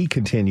if we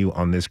continue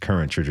on this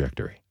current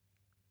trajectory?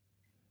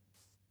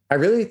 I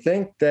really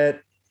think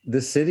that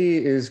the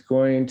city is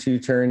going to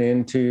turn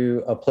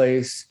into a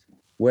place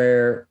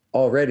where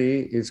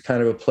already is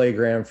kind of a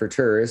playground for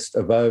tourists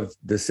above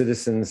the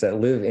citizens that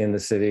live in the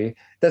city.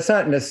 That's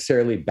not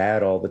necessarily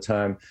bad all the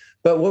time.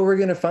 But what we're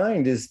going to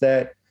find is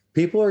that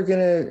people are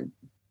going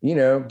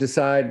to,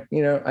 decide,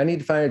 I need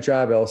to find a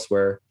job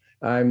elsewhere.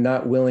 I'm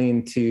not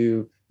willing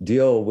to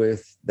deal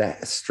with the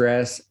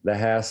stress, the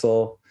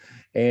hassle,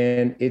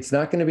 and it's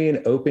not going to be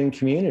an open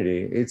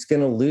community. It's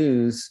going to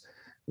lose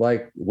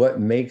like what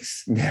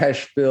makes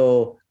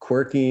Nashville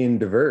quirky and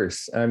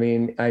diverse. I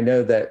mean, I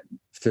know that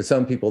to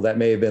some people that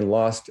may have been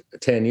lost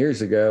 10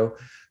 years ago,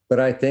 but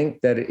I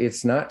think that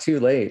it's not too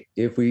late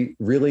if we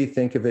really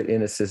think of it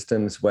in a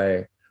systems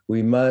way.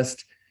 We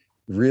must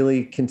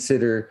really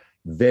consider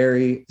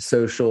very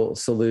social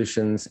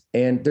solutions.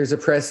 And there's a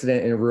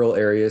precedent in rural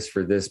areas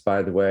for this,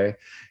 by the way.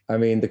 I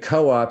mean, the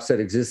co-ops that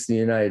exist in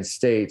the United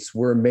States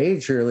were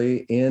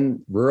majorly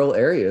in rural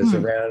areas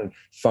around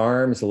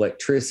farms,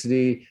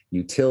 electricity,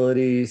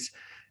 utilities,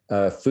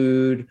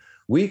 food.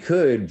 We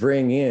could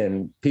bring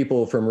in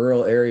people from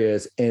rural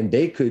areas and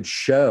they could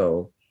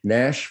show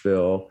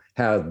Nashville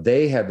how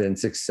they have been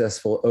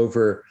successful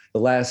over the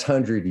last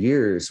 100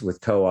 years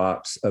with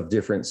co-ops of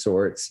different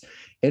sorts,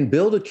 and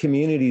build a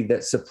community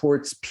that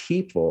supports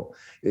people.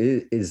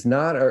 It is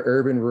not an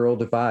urban-rural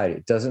divide.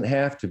 It doesn't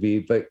have to be,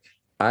 but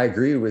I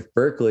agree with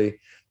Berkeley.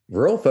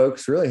 Rural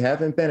folks really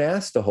haven't been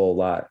asked a whole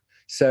lot.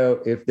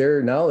 So if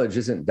their knowledge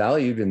isn't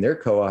valued in their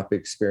co-op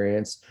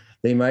experience,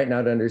 they might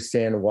not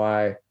understand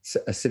why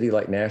a city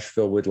like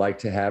Nashville would like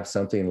to have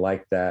something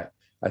like that.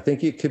 I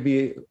think it could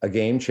be a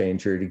game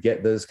changer to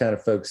get those kind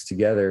of folks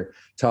together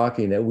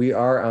talking that we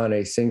are on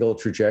a single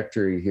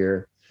trajectory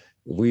here.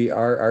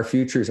 Our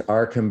futures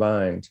are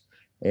combined,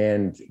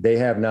 and they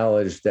have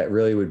knowledge that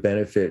really would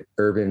benefit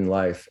urban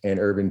life and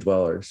urban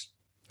dwellers.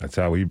 That's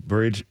how we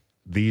bridge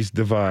these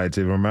divides.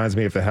 It reminds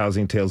me of the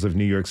housing tales of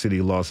New York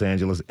City, Los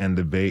Angeles, and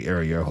the Bay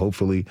Area.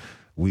 Hopefully,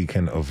 we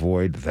can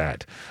avoid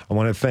that. I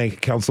want to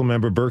thank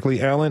Councilmember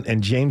Berkeley Allen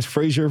and James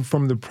Frazier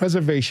from the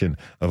Preservation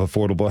of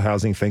Affordable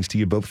Housing. Thanks to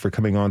you both for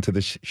coming on to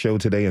the show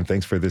today, and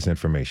thanks for this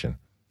information.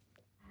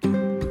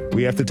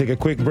 We have to take a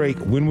quick break.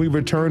 When we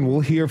return, we'll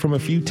hear from a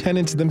few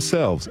tenants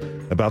themselves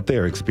about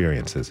their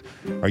experiences.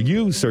 Are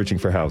you searching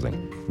for housing?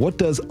 What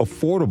does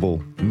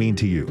affordable mean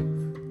to you?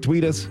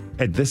 Tweet us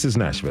at This Is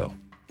Nashville.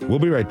 We'll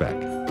be right back.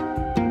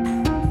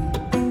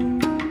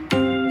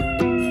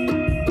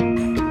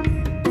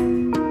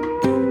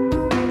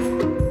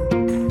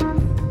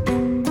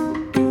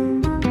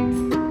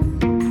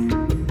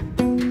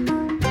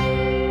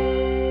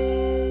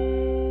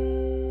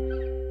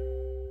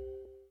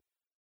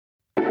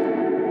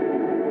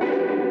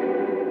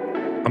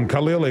 I'm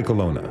Khalil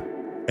Ekolona,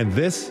 and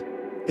this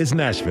is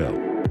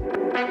Nashville.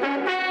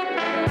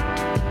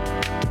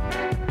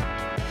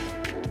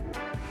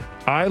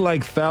 I,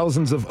 like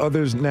thousands of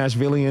others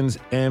Nashvillians,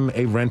 am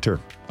a renter.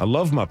 I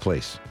love my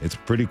place. It's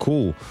pretty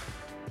cool.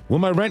 Will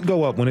my rent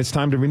go up when it's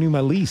time to renew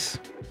my lease?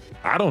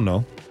 I don't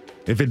know.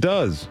 If it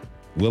does,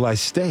 will I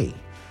stay?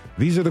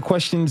 These are the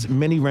questions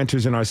many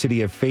renters in our city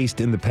have faced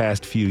in the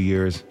past few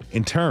years.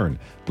 In turn,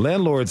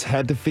 landlords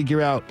had to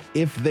figure out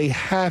if they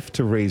have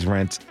to raise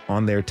rents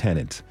on their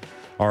tenants.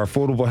 Our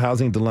affordable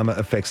housing dilemma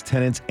affects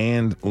tenants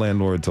and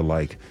landlords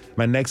alike.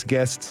 My next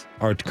guests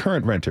are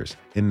current renters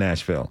in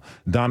Nashville.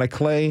 Donna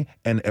Clay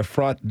and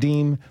Efrat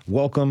Deem,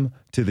 welcome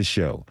to the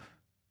show.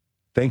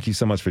 Thank you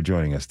so much for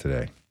joining us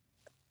today.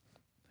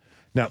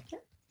 Now,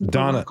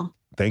 Donna,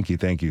 thank you.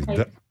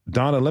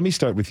 Donna, let me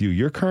start with you.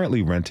 You're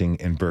currently renting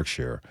in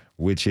Berkshire,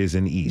 which is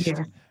in East.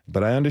 Yeah.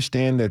 But I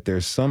understand that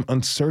there's some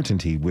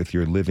uncertainty with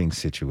your living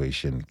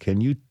situation. Can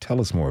you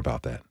tell us more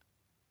about that?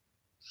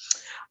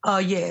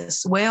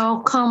 Yes.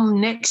 Well,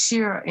 come next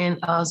year in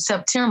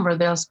September,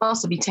 they're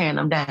supposed to be tearing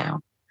them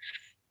down.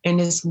 And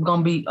it's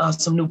going to be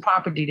some new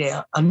property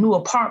there, new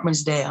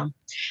apartments there.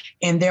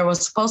 And they were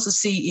supposed to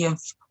see if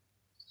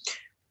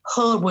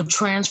HUD would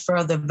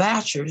transfer the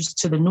vouchers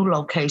to the new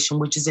location,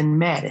 which is in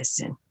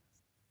Madison.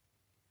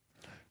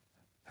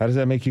 How does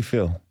that make you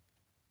feel?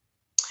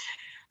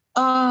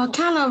 I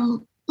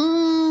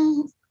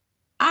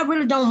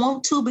really don't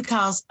want to,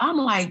 because I'm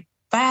like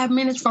 5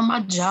 minutes from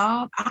my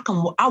job.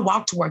 I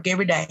walk to work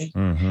every day.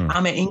 Mm-hmm.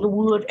 I'm at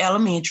Inglewood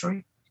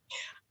Elementary.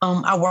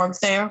 I work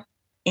there,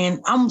 and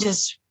I'm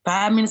just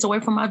 5 minutes away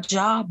from my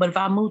job. But if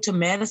I move to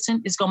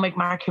Madison, it's gonna make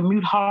my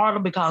commute harder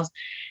because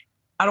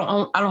I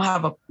don't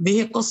have a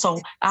vehicle, so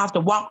I have to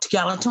walk to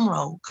Gallatin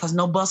Road because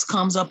no bus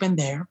comes up in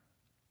there.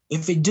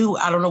 If it do,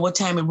 I don't know what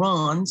time it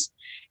runs.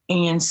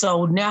 And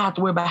so now I have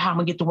to worry about how I'm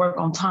going to get to work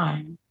on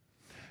time.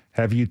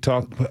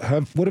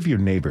 What have your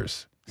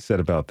neighbors said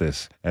about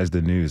this as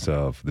the news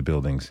of the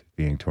buildings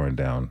being torn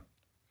down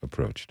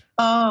approached?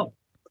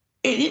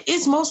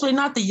 It's mostly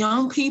not the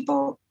young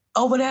people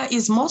over there.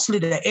 It's mostly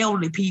the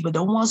elderly people,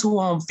 the ones who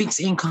are on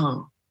fixed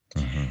income.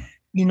 Mm-hmm.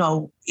 You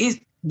know,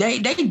 they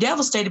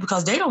devastated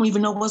because they don't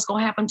even know what's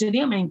going to happen to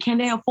them. And can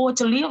they afford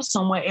to live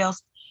somewhere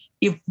else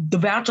if the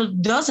voucher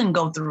doesn't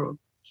go through?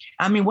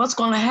 I mean, what's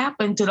going to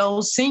happen to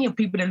those senior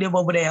people that live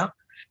over there?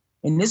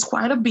 And there's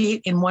quite a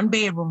bit in one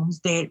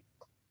bedrooms that,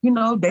 you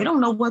know, they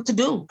don't know what to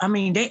do. I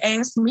mean, they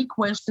ask me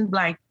questions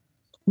like,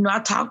 you know, I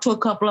talked to a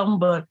couple of them,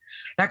 but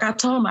like I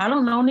told them, I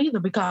don't know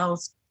neither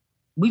because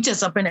we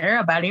just up in the air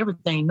about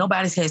everything.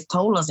 Nobody has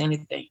told us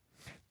anything.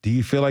 Do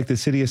you feel like the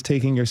city is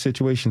taking your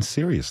situation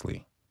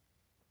seriously?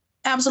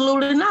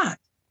 Absolutely not.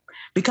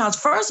 Because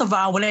first of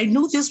all, when they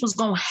knew this was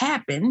going to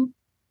happen,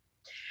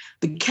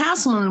 the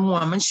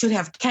councilwoman should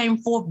have came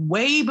forth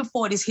way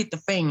before this hit the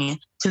fan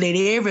to let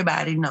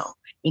everybody know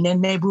in that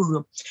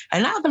neighborhood.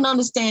 And I can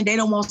understand they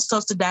don't want to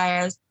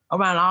subsidize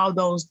around all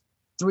those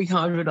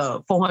 $300,000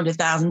 or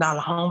 $400,000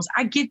 homes.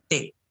 I get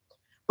that.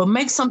 But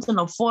make something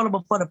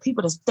affordable for the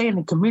people that stay in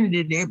the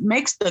community that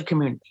makes the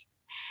community.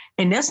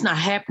 And that's not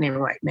happening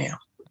right now.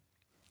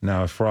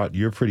 Now, Efrat,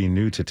 you're pretty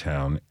new to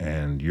town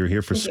and you're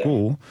here for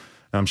school.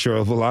 I'm sure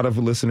a lot of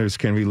listeners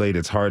can relate.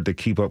 It's hard to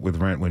keep up with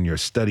rent when you're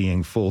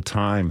studying full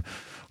time.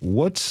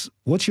 What's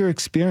your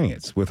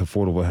experience with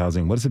affordable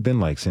housing? What has it been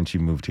like since you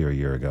moved here a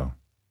year ago?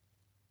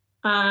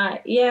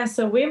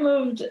 So we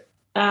moved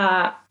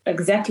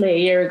exactly a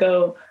year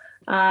ago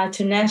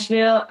to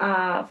Nashville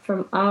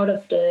from out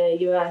of the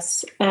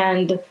U.S.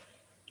 And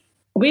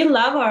we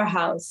love our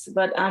house,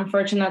 but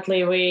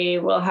unfortunately we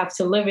will have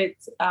to leave it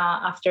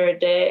after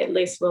the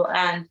lease will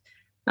end.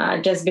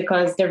 Just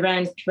because the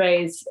rent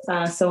raised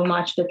so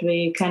much that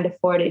we can't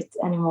afford it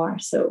anymore.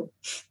 So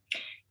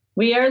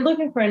we are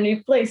looking for a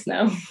new place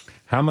now.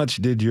 How much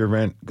did your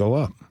rent go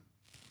up?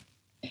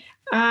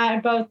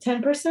 About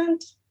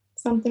 10%,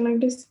 something like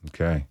this.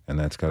 Okay, and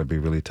that's got to be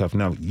really tough.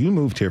 Now, you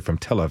moved here from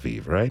Tel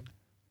Aviv, right?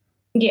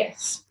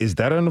 Yes. Is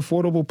that an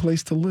affordable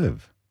place to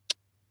live?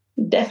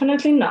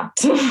 Definitely not.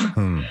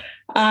 When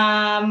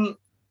I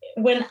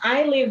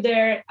lived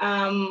there,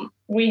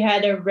 we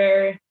had a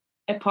rare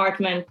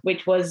apartment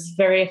which was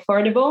very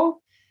affordable,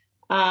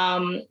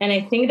 and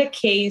I think the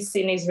case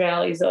in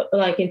Israel is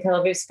like in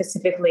Tel Aviv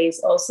specifically is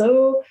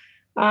also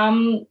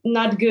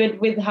not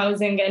good with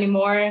housing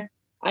anymore.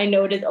 I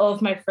know that all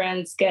of my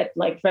friends get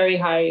like very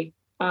high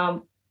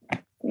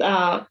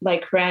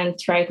like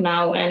rent right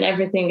now, and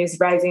everything is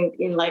rising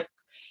in like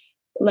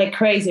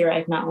crazy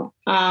right now.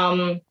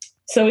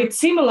 So it's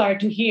similar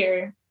to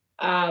here,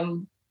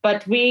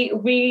 but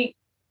we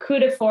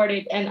could afford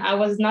it, and I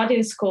was not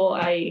in school.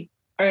 I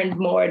earned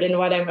more than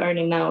what I'm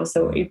earning now.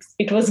 So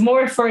it was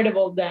more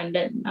affordable than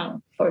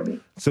now for me.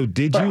 So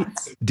did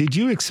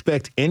you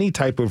expect any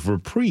type of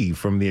reprieve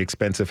from the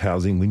expensive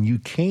housing when you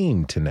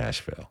came to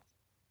Nashville?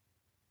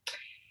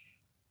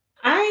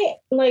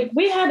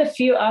 We had a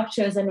few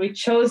options and we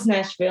chose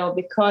Nashville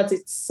because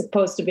it's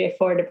supposed to be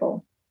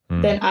affordable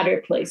than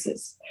other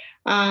places.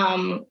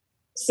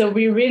 So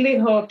we really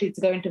hoped it's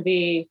going to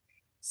be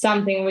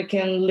something we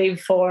can live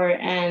for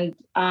and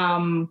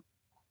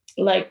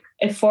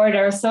afford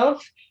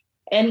ourselves,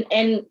 and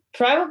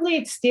probably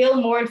it's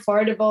still more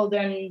affordable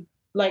than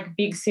like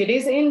big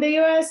cities in the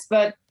US,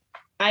 but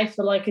I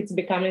feel like it's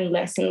becoming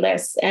less and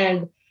less,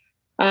 and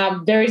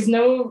there is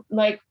no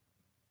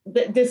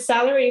the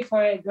salary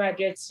for a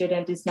graduate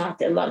student is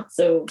not a lot,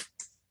 so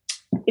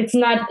it's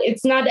not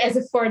as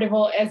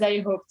affordable as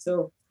I hoped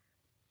so.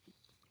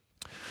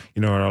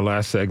 You know, in our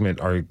last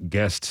segment, our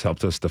guests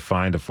helped us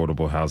define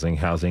affordable housing.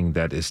 Housing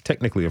that is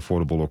technically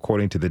affordable,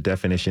 according to the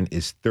definition,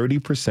 is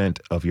 30%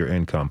 of your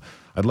income.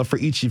 I'd love for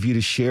each of you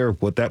to share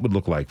what that would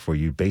look like for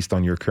you based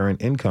on your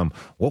current income.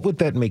 What would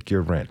that make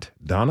your rent?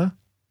 Donna?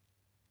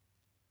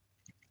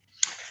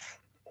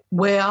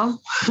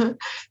 Well,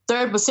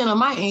 30% of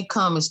my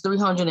income is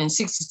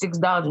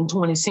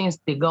 $366.20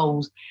 that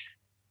goes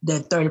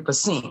that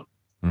 30%.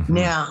 Mm-hmm.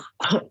 Now,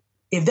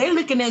 if they're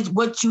looking at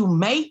what you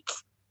make,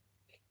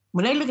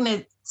 when they're looking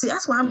at, see,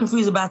 that's why I'm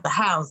confused about the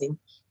housing.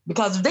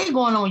 Because if they're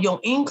going on your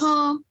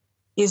income,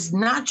 it's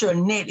not your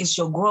net, it's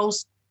your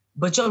gross,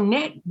 but your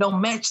net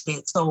don't match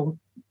that. So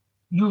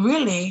you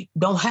really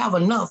don't have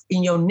enough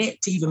in your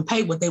net to even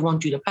pay what they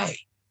want you to pay.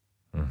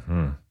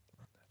 Mm-hmm.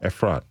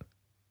 Efrat.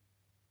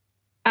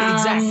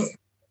 Exactly.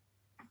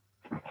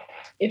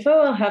 If I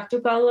will have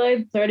to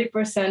calculate,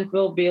 30%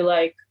 will be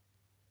like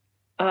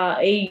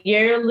a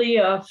yearly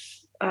of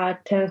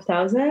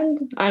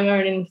 10,000. I'm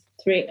earning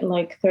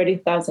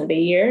 $30,000 a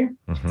year.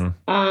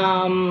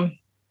 Mm-hmm.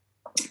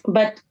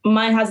 But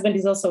my husband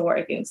is also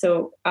working,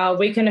 so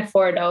we can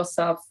afford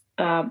ourselves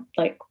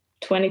like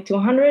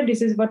 $2,200.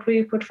 This is what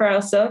we put for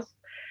ourselves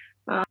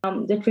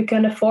that we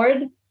can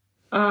afford.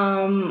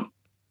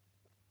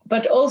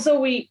 But also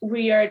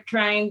we are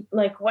trying,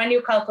 like when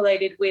you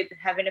calculate it with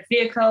having a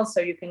vehicle so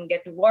you can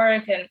get to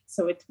work, and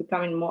so it's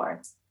becoming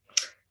more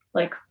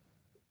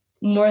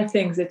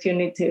things that you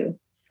need to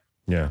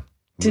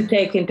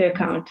take into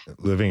account.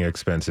 Living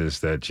expenses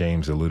that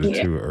James alluded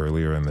to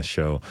earlier in the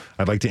show.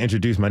 I'd like to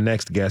introduce my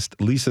next guest,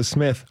 Lisa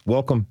Smith.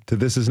 Welcome to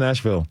This is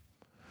Nashville.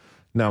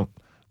 Now,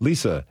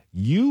 Lisa,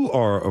 you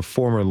are a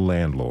former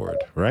landlord,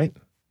 right?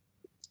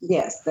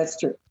 Yes, that's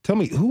true. Tell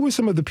me, who were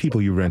some of the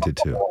people you rented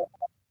to?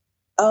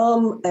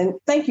 And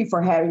thank you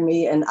for having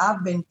me. And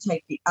I've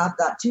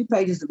got 2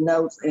 pages of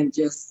notes and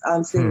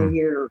I'm sitting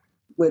here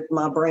with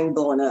my brain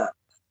blowing up.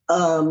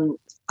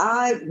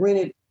 I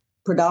rented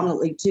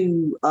predominantly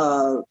to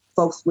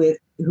folks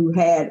who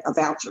had a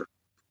voucher.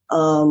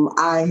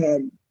 I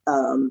had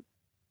a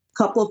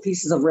couple of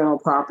pieces of rental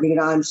property,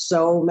 and I'm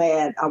so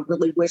mad. I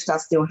really wished I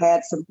still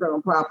had some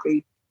rental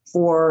property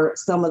for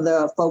some of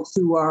the folks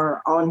who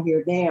are on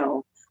here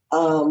now.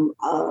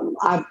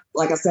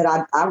 Like I said,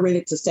 I read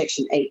it to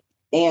Section 8,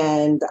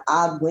 and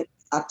I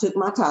took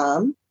my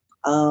time.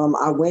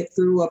 I went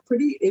through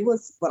it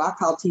was what I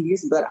call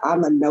tedious, but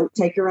I'm a note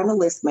taker and a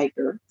list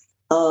maker.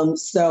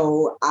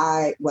 So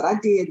what I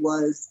did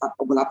was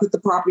when I put the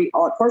property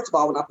on, first of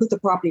all, when I put the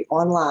property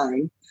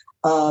online,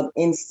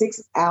 in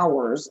 6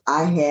 hours,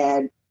 I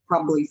had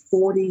probably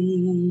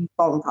 40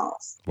 phone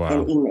calls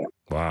and emails.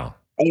 Wow.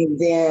 And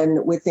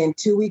then within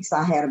 2 weeks,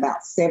 I had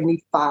about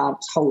 75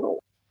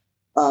 total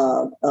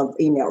of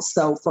emails.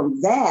 So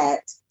from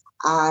that,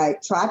 I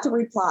tried to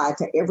reply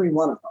to every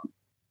one of them.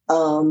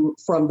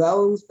 From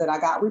those that I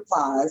got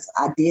replies,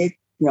 I did,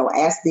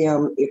 ask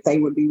them if they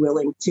would be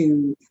willing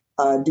to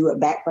do a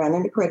background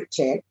and a credit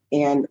check.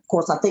 And of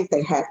course, I think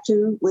they have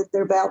to with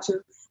their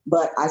voucher.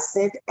 But I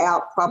sent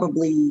out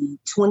probably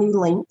 20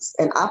 links,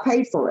 and I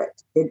paid for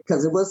it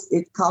because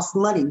it cost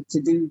money to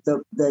do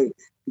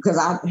because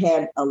I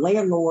had a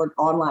landlord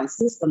online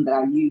system that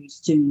I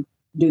used to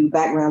do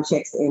background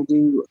checks and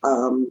do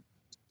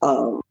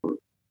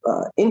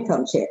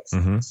income checks.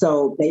 Mm-hmm.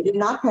 So they did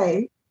not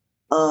pay.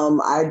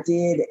 I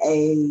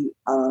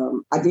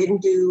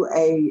didn't do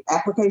a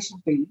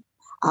application fee.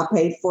 I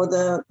paid for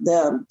the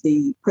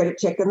credit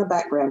check and the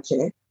background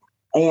check.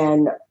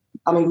 And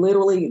I mean,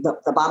 literally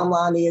the bottom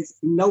line is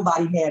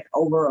nobody had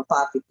over a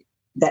 550.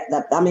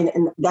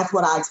 And that's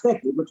what I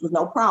expected, which was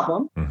no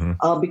problem,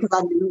 because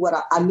I knew what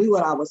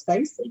I was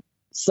facing.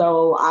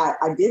 So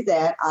I did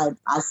that.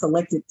 I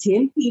selected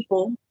 10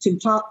 people to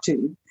talk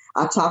to.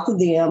 I talked to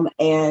them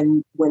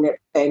and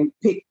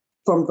picked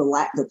from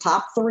the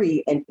top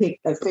 3 and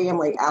picked a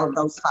family out of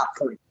those top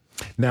 3.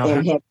 Now,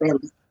 had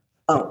families.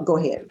 Oh, go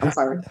ahead. I'm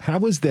sorry.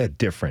 How is that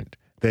different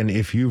than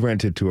if you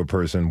rented to a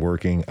person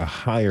working a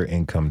higher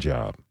income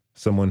job,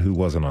 someone who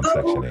wasn't on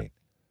Section 8?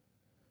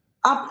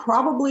 I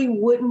probably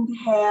wouldn't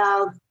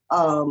have.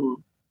 I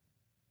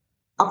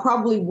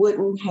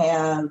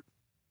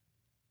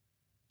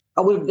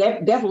would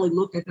have definitely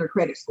looked at their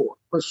credit score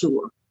for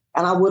sure,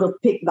 and I would have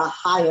picked the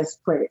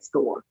highest credit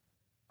score,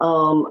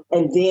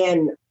 and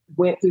then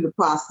went through the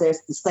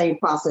same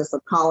process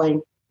of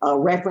calling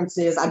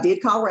references. I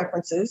did call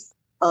references.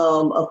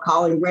 Of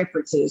calling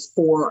references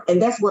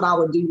and that's what I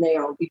would do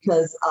now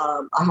because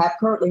I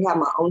currently have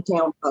my own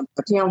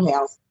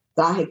townhouse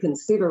that I had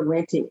considered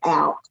renting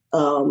out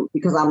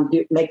because I'm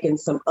making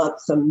some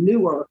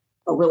newer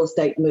real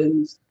estate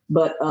moves,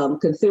 but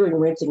considering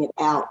renting it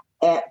out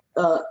at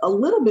a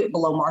little bit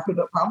below market,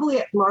 but probably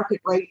at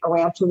market rate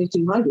around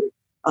 $2,200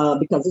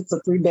 because it's a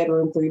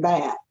 3-bedroom,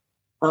 3-bath.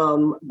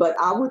 But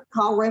I would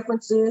call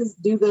references,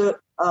 do the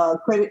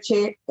credit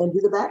check, and do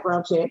the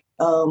background check.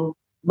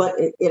 But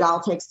it all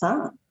takes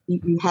time.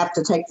 You have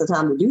to take the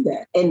time to do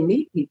that and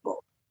meet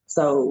people.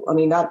 So, I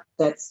mean,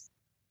 that's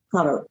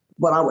kind of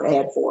what I would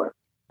add for it.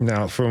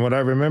 Now, from what I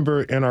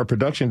remember in our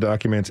production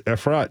documents,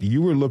 Efrat,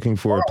 you were looking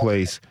for a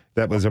place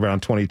that was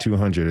around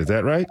 $2,200. Is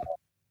that right?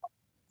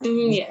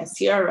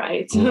 Yes, you're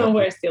right.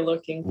 We're still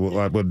looking. Well,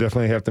 I will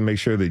definitely have to make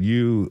sure that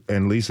you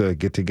and Lisa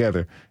get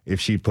together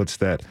if she puts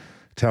that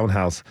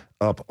townhouse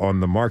up on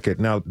the market.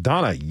 Now,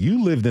 Donna,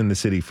 you lived in the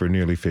city for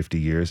nearly 50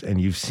 years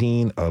and you've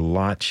seen a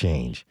lot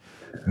change.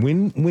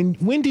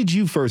 When did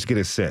you first get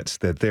a sense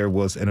that there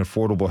was an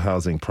affordable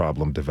housing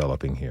problem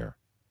developing here?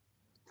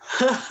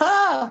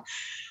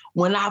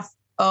 When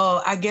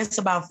I guess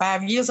about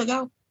 5 years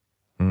ago,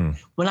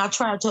 when I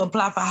tried to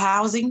apply for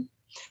housing,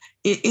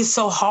 it's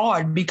so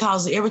hard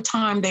because every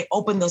time they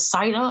open the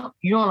site up,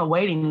 you're on a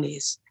waiting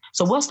list.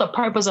 So what's the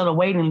purpose of the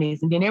waiting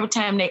list? And then every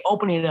time they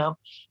open it up,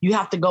 you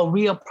have to go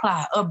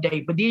reapply,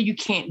 update, but then you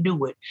can't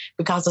do it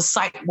because the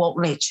site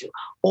won't let you,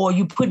 or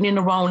you putting in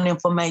the wrong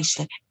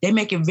information. They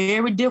make it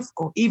very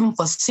difficult, even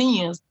for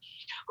seniors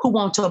who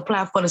want to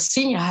apply for the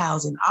senior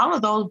housing. All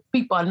of those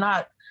people are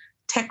not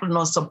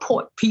technical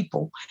support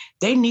people.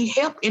 They need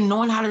help in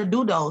knowing how to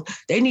do those.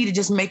 They need to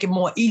just make it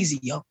more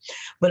easier.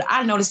 But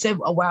I noticed it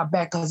a while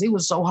back because it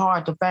was so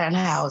hard to find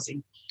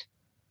housing.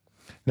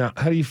 Now,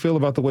 how do you feel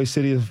about the way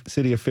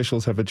city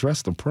officials have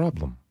addressed the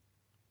problem?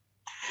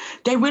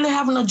 They really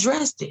haven't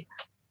addressed it.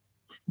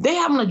 They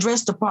haven't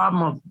addressed the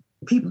problem of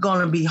people going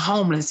to be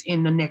homeless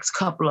in the next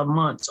couple of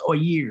months or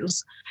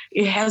years.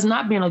 It has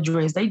not been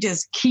addressed. They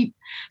just keep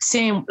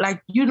saying,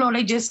 like,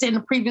 they just said in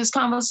the previous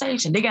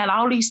conversation, they got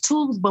all these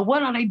tools, but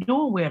what are they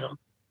doing with them?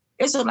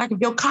 It's like if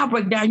your car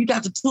breaks down, you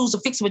got the tools to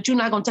fix it, but you're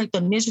not going to take the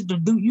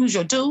initiative to use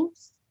your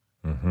tools.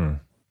 Mm-hmm.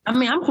 I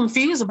mean, I'm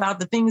confused about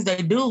the things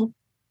they do.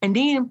 And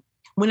then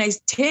when they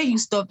tell you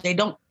stuff, they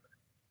don't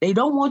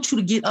want you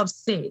to get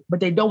upset,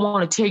 but they don't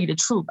want to tell you the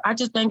truth. I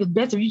just think it's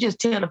best if you just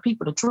tell the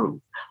people the truth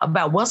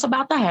about what's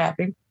about to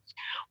happen,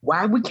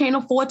 why we can't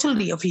afford to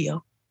live here.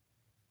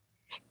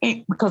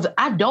 And because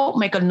I don't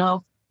make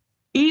enough,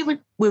 even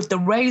with the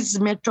raises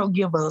Metro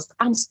give us,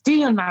 I'm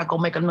still not going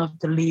to make enough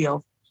to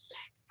live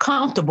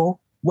comfortable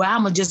where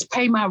I'm going to just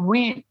pay my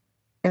rent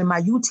and my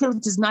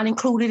utilities not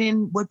included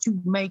in what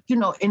you make,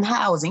 in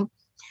housing,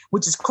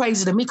 which is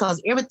crazy to me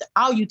because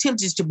all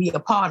utilities should be a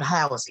part of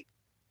housing.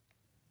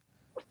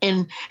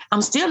 And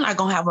I'm still not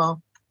going to have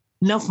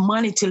enough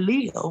money to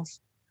live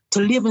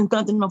in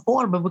something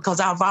affordable because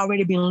I've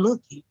already been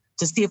looking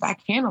to see if I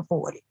can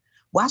afford it.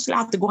 Why should I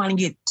have to go out and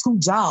get 2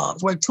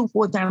 jobs, work 2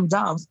 full-time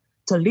jobs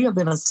to live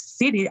in a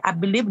city I've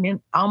been living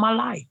in all my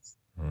life?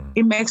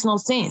 It makes no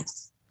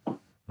sense.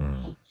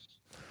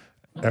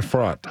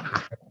 Efrat,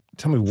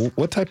 tell me,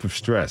 what type of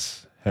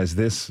stress has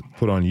this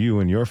put on you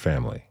and your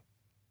family?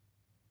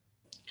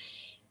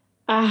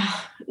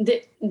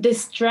 The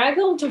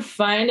struggle to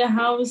find a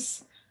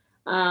house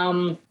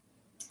that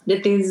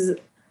is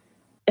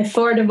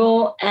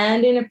affordable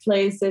and in a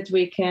place that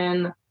we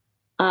can,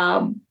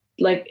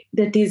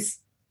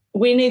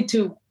 we need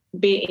to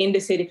be in the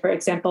city, for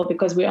example,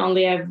 because we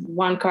only have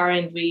 1 car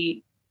and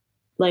we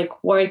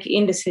work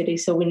in the city.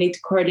 So we need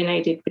to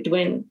coordinate it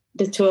between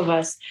the 2 of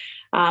us.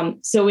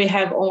 So we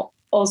have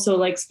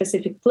also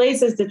specific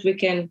places that we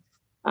can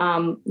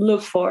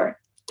look for.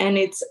 And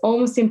it's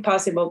almost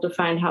impossible to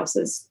find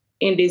houses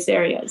in these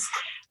areas.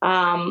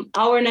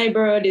 Our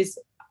neighborhood is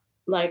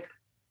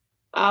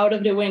out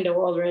of the window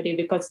already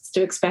because it's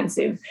too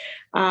expensive.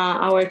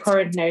 Our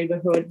current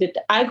neighborhood, that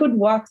I could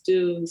walk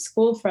to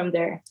school from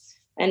there,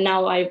 and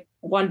now I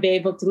won't be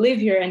able to live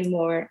here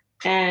anymore.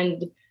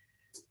 And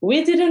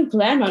we didn't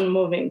plan on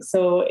moving,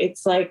 so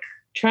it's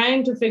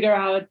trying to figure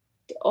out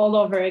all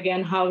over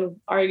again how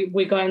are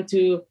we going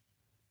to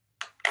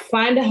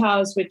find a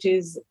house, which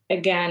is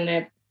again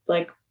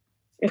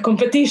a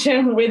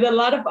competition with a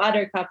lot of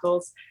other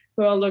couples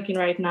who are looking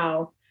right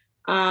now.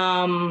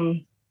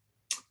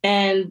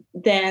 And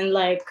then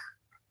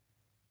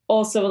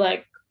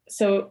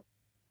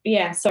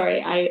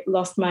sorry, I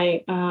lost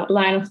my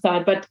line of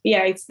thought, but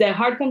yeah, it's the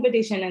hard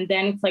competition. And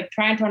then it's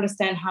trying to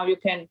understand how you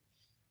can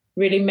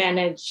really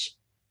manage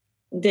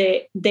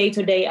the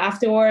day-to-day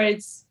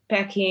afterwards,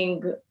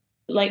 packing,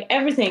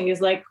 everything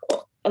is a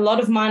lot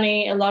of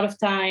money, a lot of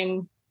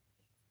time,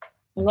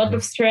 a lot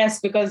of stress,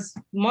 because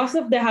most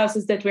of the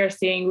houses that we're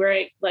seeing,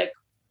 we're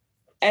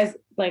as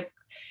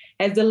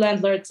the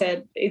landlord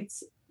said,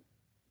 it's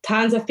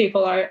tons of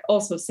people are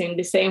also seeing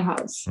the same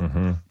house.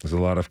 Mm-hmm. There's a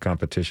lot of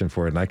competition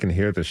for it. And I can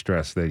hear the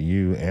stress that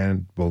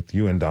both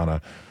you and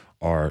Donna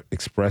are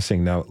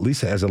expressing. Now,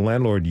 Lisa, as a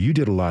landlord, you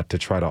did a lot to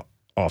try to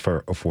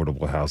offer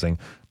affordable housing.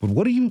 But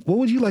what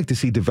would you like to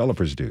see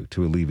developers do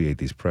to alleviate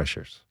these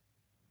pressures?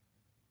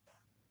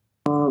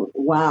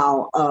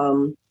 Wow.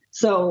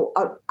 So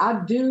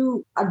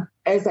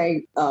as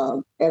a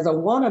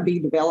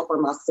wannabe developer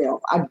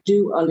myself, I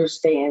do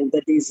understand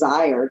the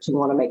desire to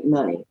want to make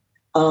money.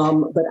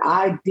 But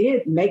I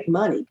did make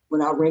money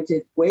when I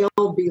rented well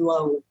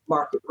below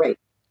market rate.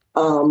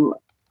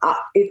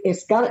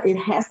 It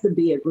has to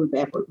be a group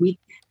effort. We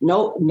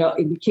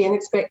can't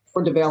expect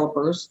for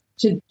developers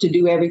to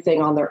do everything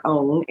on their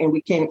own, and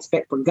we can't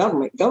expect for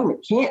government.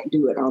 Government can't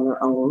do it on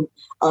their own.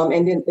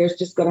 And then there's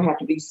just going to have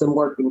to be some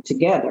working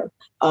together.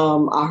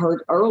 I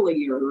heard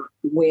earlier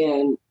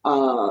when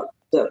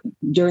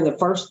during the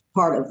first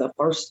part of the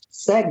first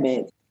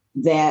segment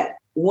that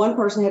one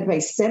person had to pay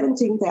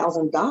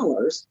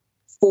 $17,000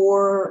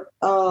 for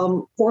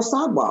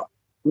sidewalk,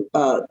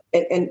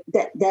 and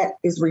that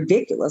is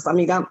ridiculous. I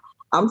mean,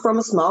 I'm from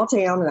a small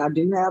town, and I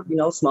do have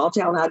small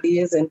town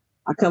ideas, and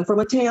I come from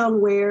a town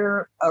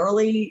where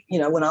early,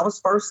 when I was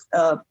first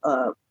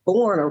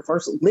born or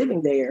first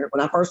living there,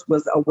 when I first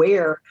was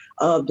aware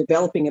of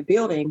developing a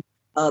building,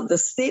 the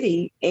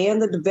city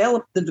and the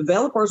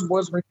developers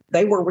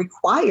they were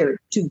required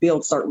to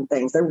build certain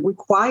things. They were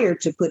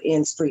required to put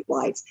in street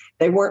lights.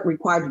 They weren't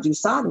required to do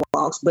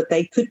sidewalks, but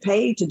they could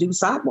pay to do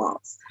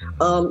sidewalks.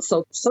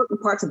 So certain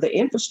parts of the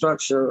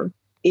infrastructure,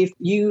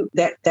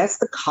 that's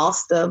the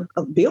cost of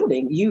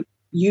building. You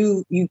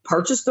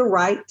purchase the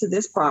right to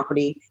this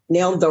property.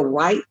 Now the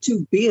right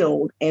to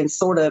build and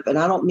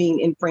I don't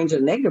mean infringe in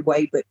a negative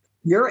way, but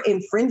you're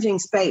infringing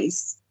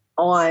space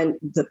on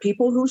the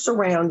people who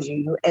surround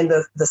you and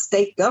the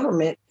state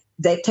government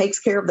that takes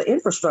care of the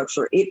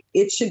infrastructure.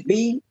 It should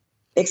be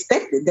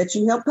expected that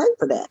you help pay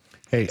for that.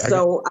 Hey,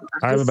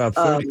 I have about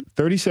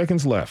 30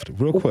 seconds left.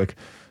 Real quick.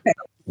 Okay.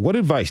 What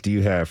advice do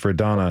you have for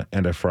Donna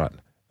and Efrat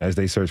as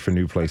they search for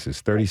new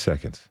places? 30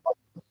 seconds.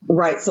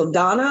 Right. So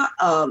Donna,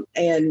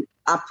 and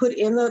I put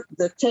in the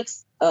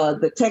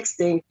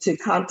texting to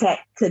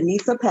contact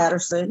Kenisa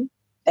Patterson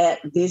at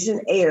Vision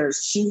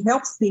Heirs. She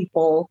helps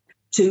people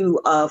to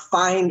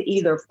find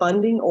either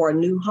funding or a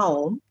new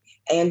home.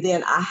 And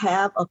then I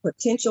have a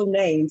potential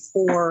name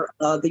for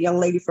the young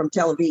lady from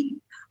Tel Aviv,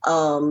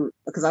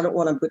 because I don't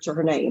want to butcher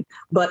her name,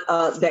 but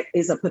that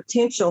is a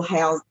potential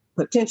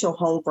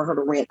home for her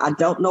to rent. I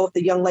don't know if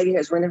the young lady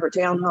has rented her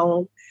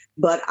townhome,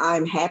 but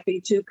I'm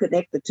happy to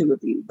connect the 2 of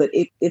you. But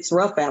it's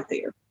rough out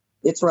there.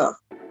 It's rough.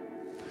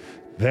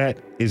 That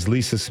is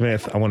Lisa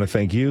Smith. I want to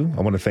thank you.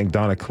 I want to thank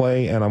Donna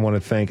Clay, and I want to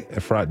thank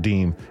Efrat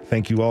Deem.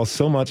 Thank you all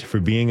so much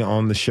for being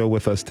on the show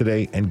with us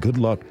today, and good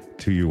luck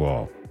to you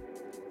all.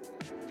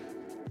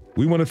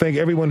 We want to thank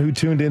everyone who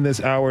tuned in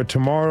this hour.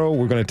 Tomorrow,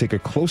 we're going to take a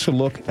closer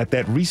look at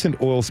that recent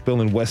oil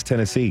spill in West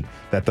Tennessee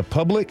that the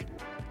public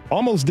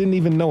almost didn't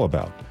even know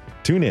about.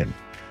 Tune in.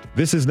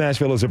 This is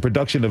Nashville is a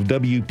production of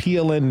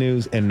WPLN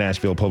News and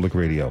Nashville Public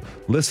Radio.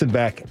 Listen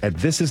back at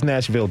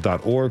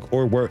thisisnashville.org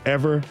or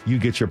wherever you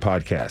get your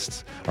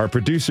podcasts. Our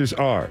producers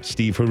are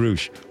Steve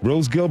Harouche,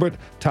 Rose Gilbert,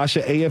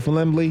 Tasha A.F.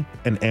 Lemley,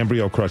 and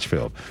Ambrio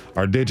Crutchfield.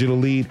 Our digital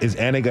lead is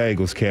Anna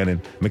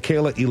Gallegos-Cannon.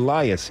 Michaela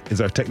Elias is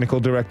our technical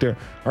director.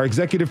 Our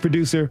executive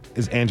producer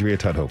is Andrea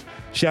Tudhope.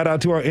 Shout out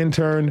to our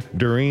intern,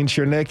 Doreen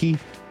Chernecki.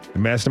 The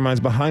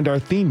masterminds behind our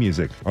theme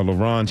music are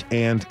LaRange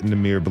and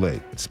Namir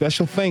Blake.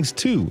 Special thanks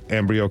to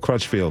Ambrio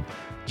Crutchfield,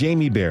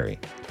 Jamie Berry,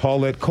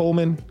 Paulette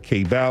Coleman,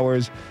 Kay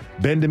Bowers,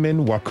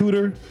 Benjamin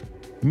Wakuter,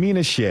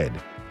 Mina Shed,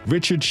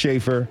 Richard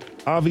Schaefer,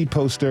 Avi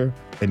Poster,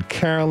 and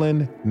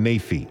Carolyn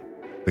Nafee.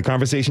 The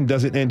conversation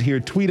doesn't end here.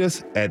 Tweet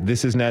us at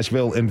This Is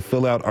Nashville and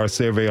fill out our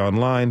survey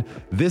online.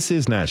 This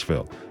is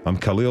Nashville. I'm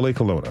Khalil A.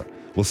 Colonna.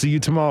 We'll see you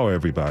tomorrow,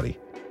 everybody,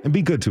 and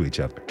be good to each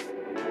other.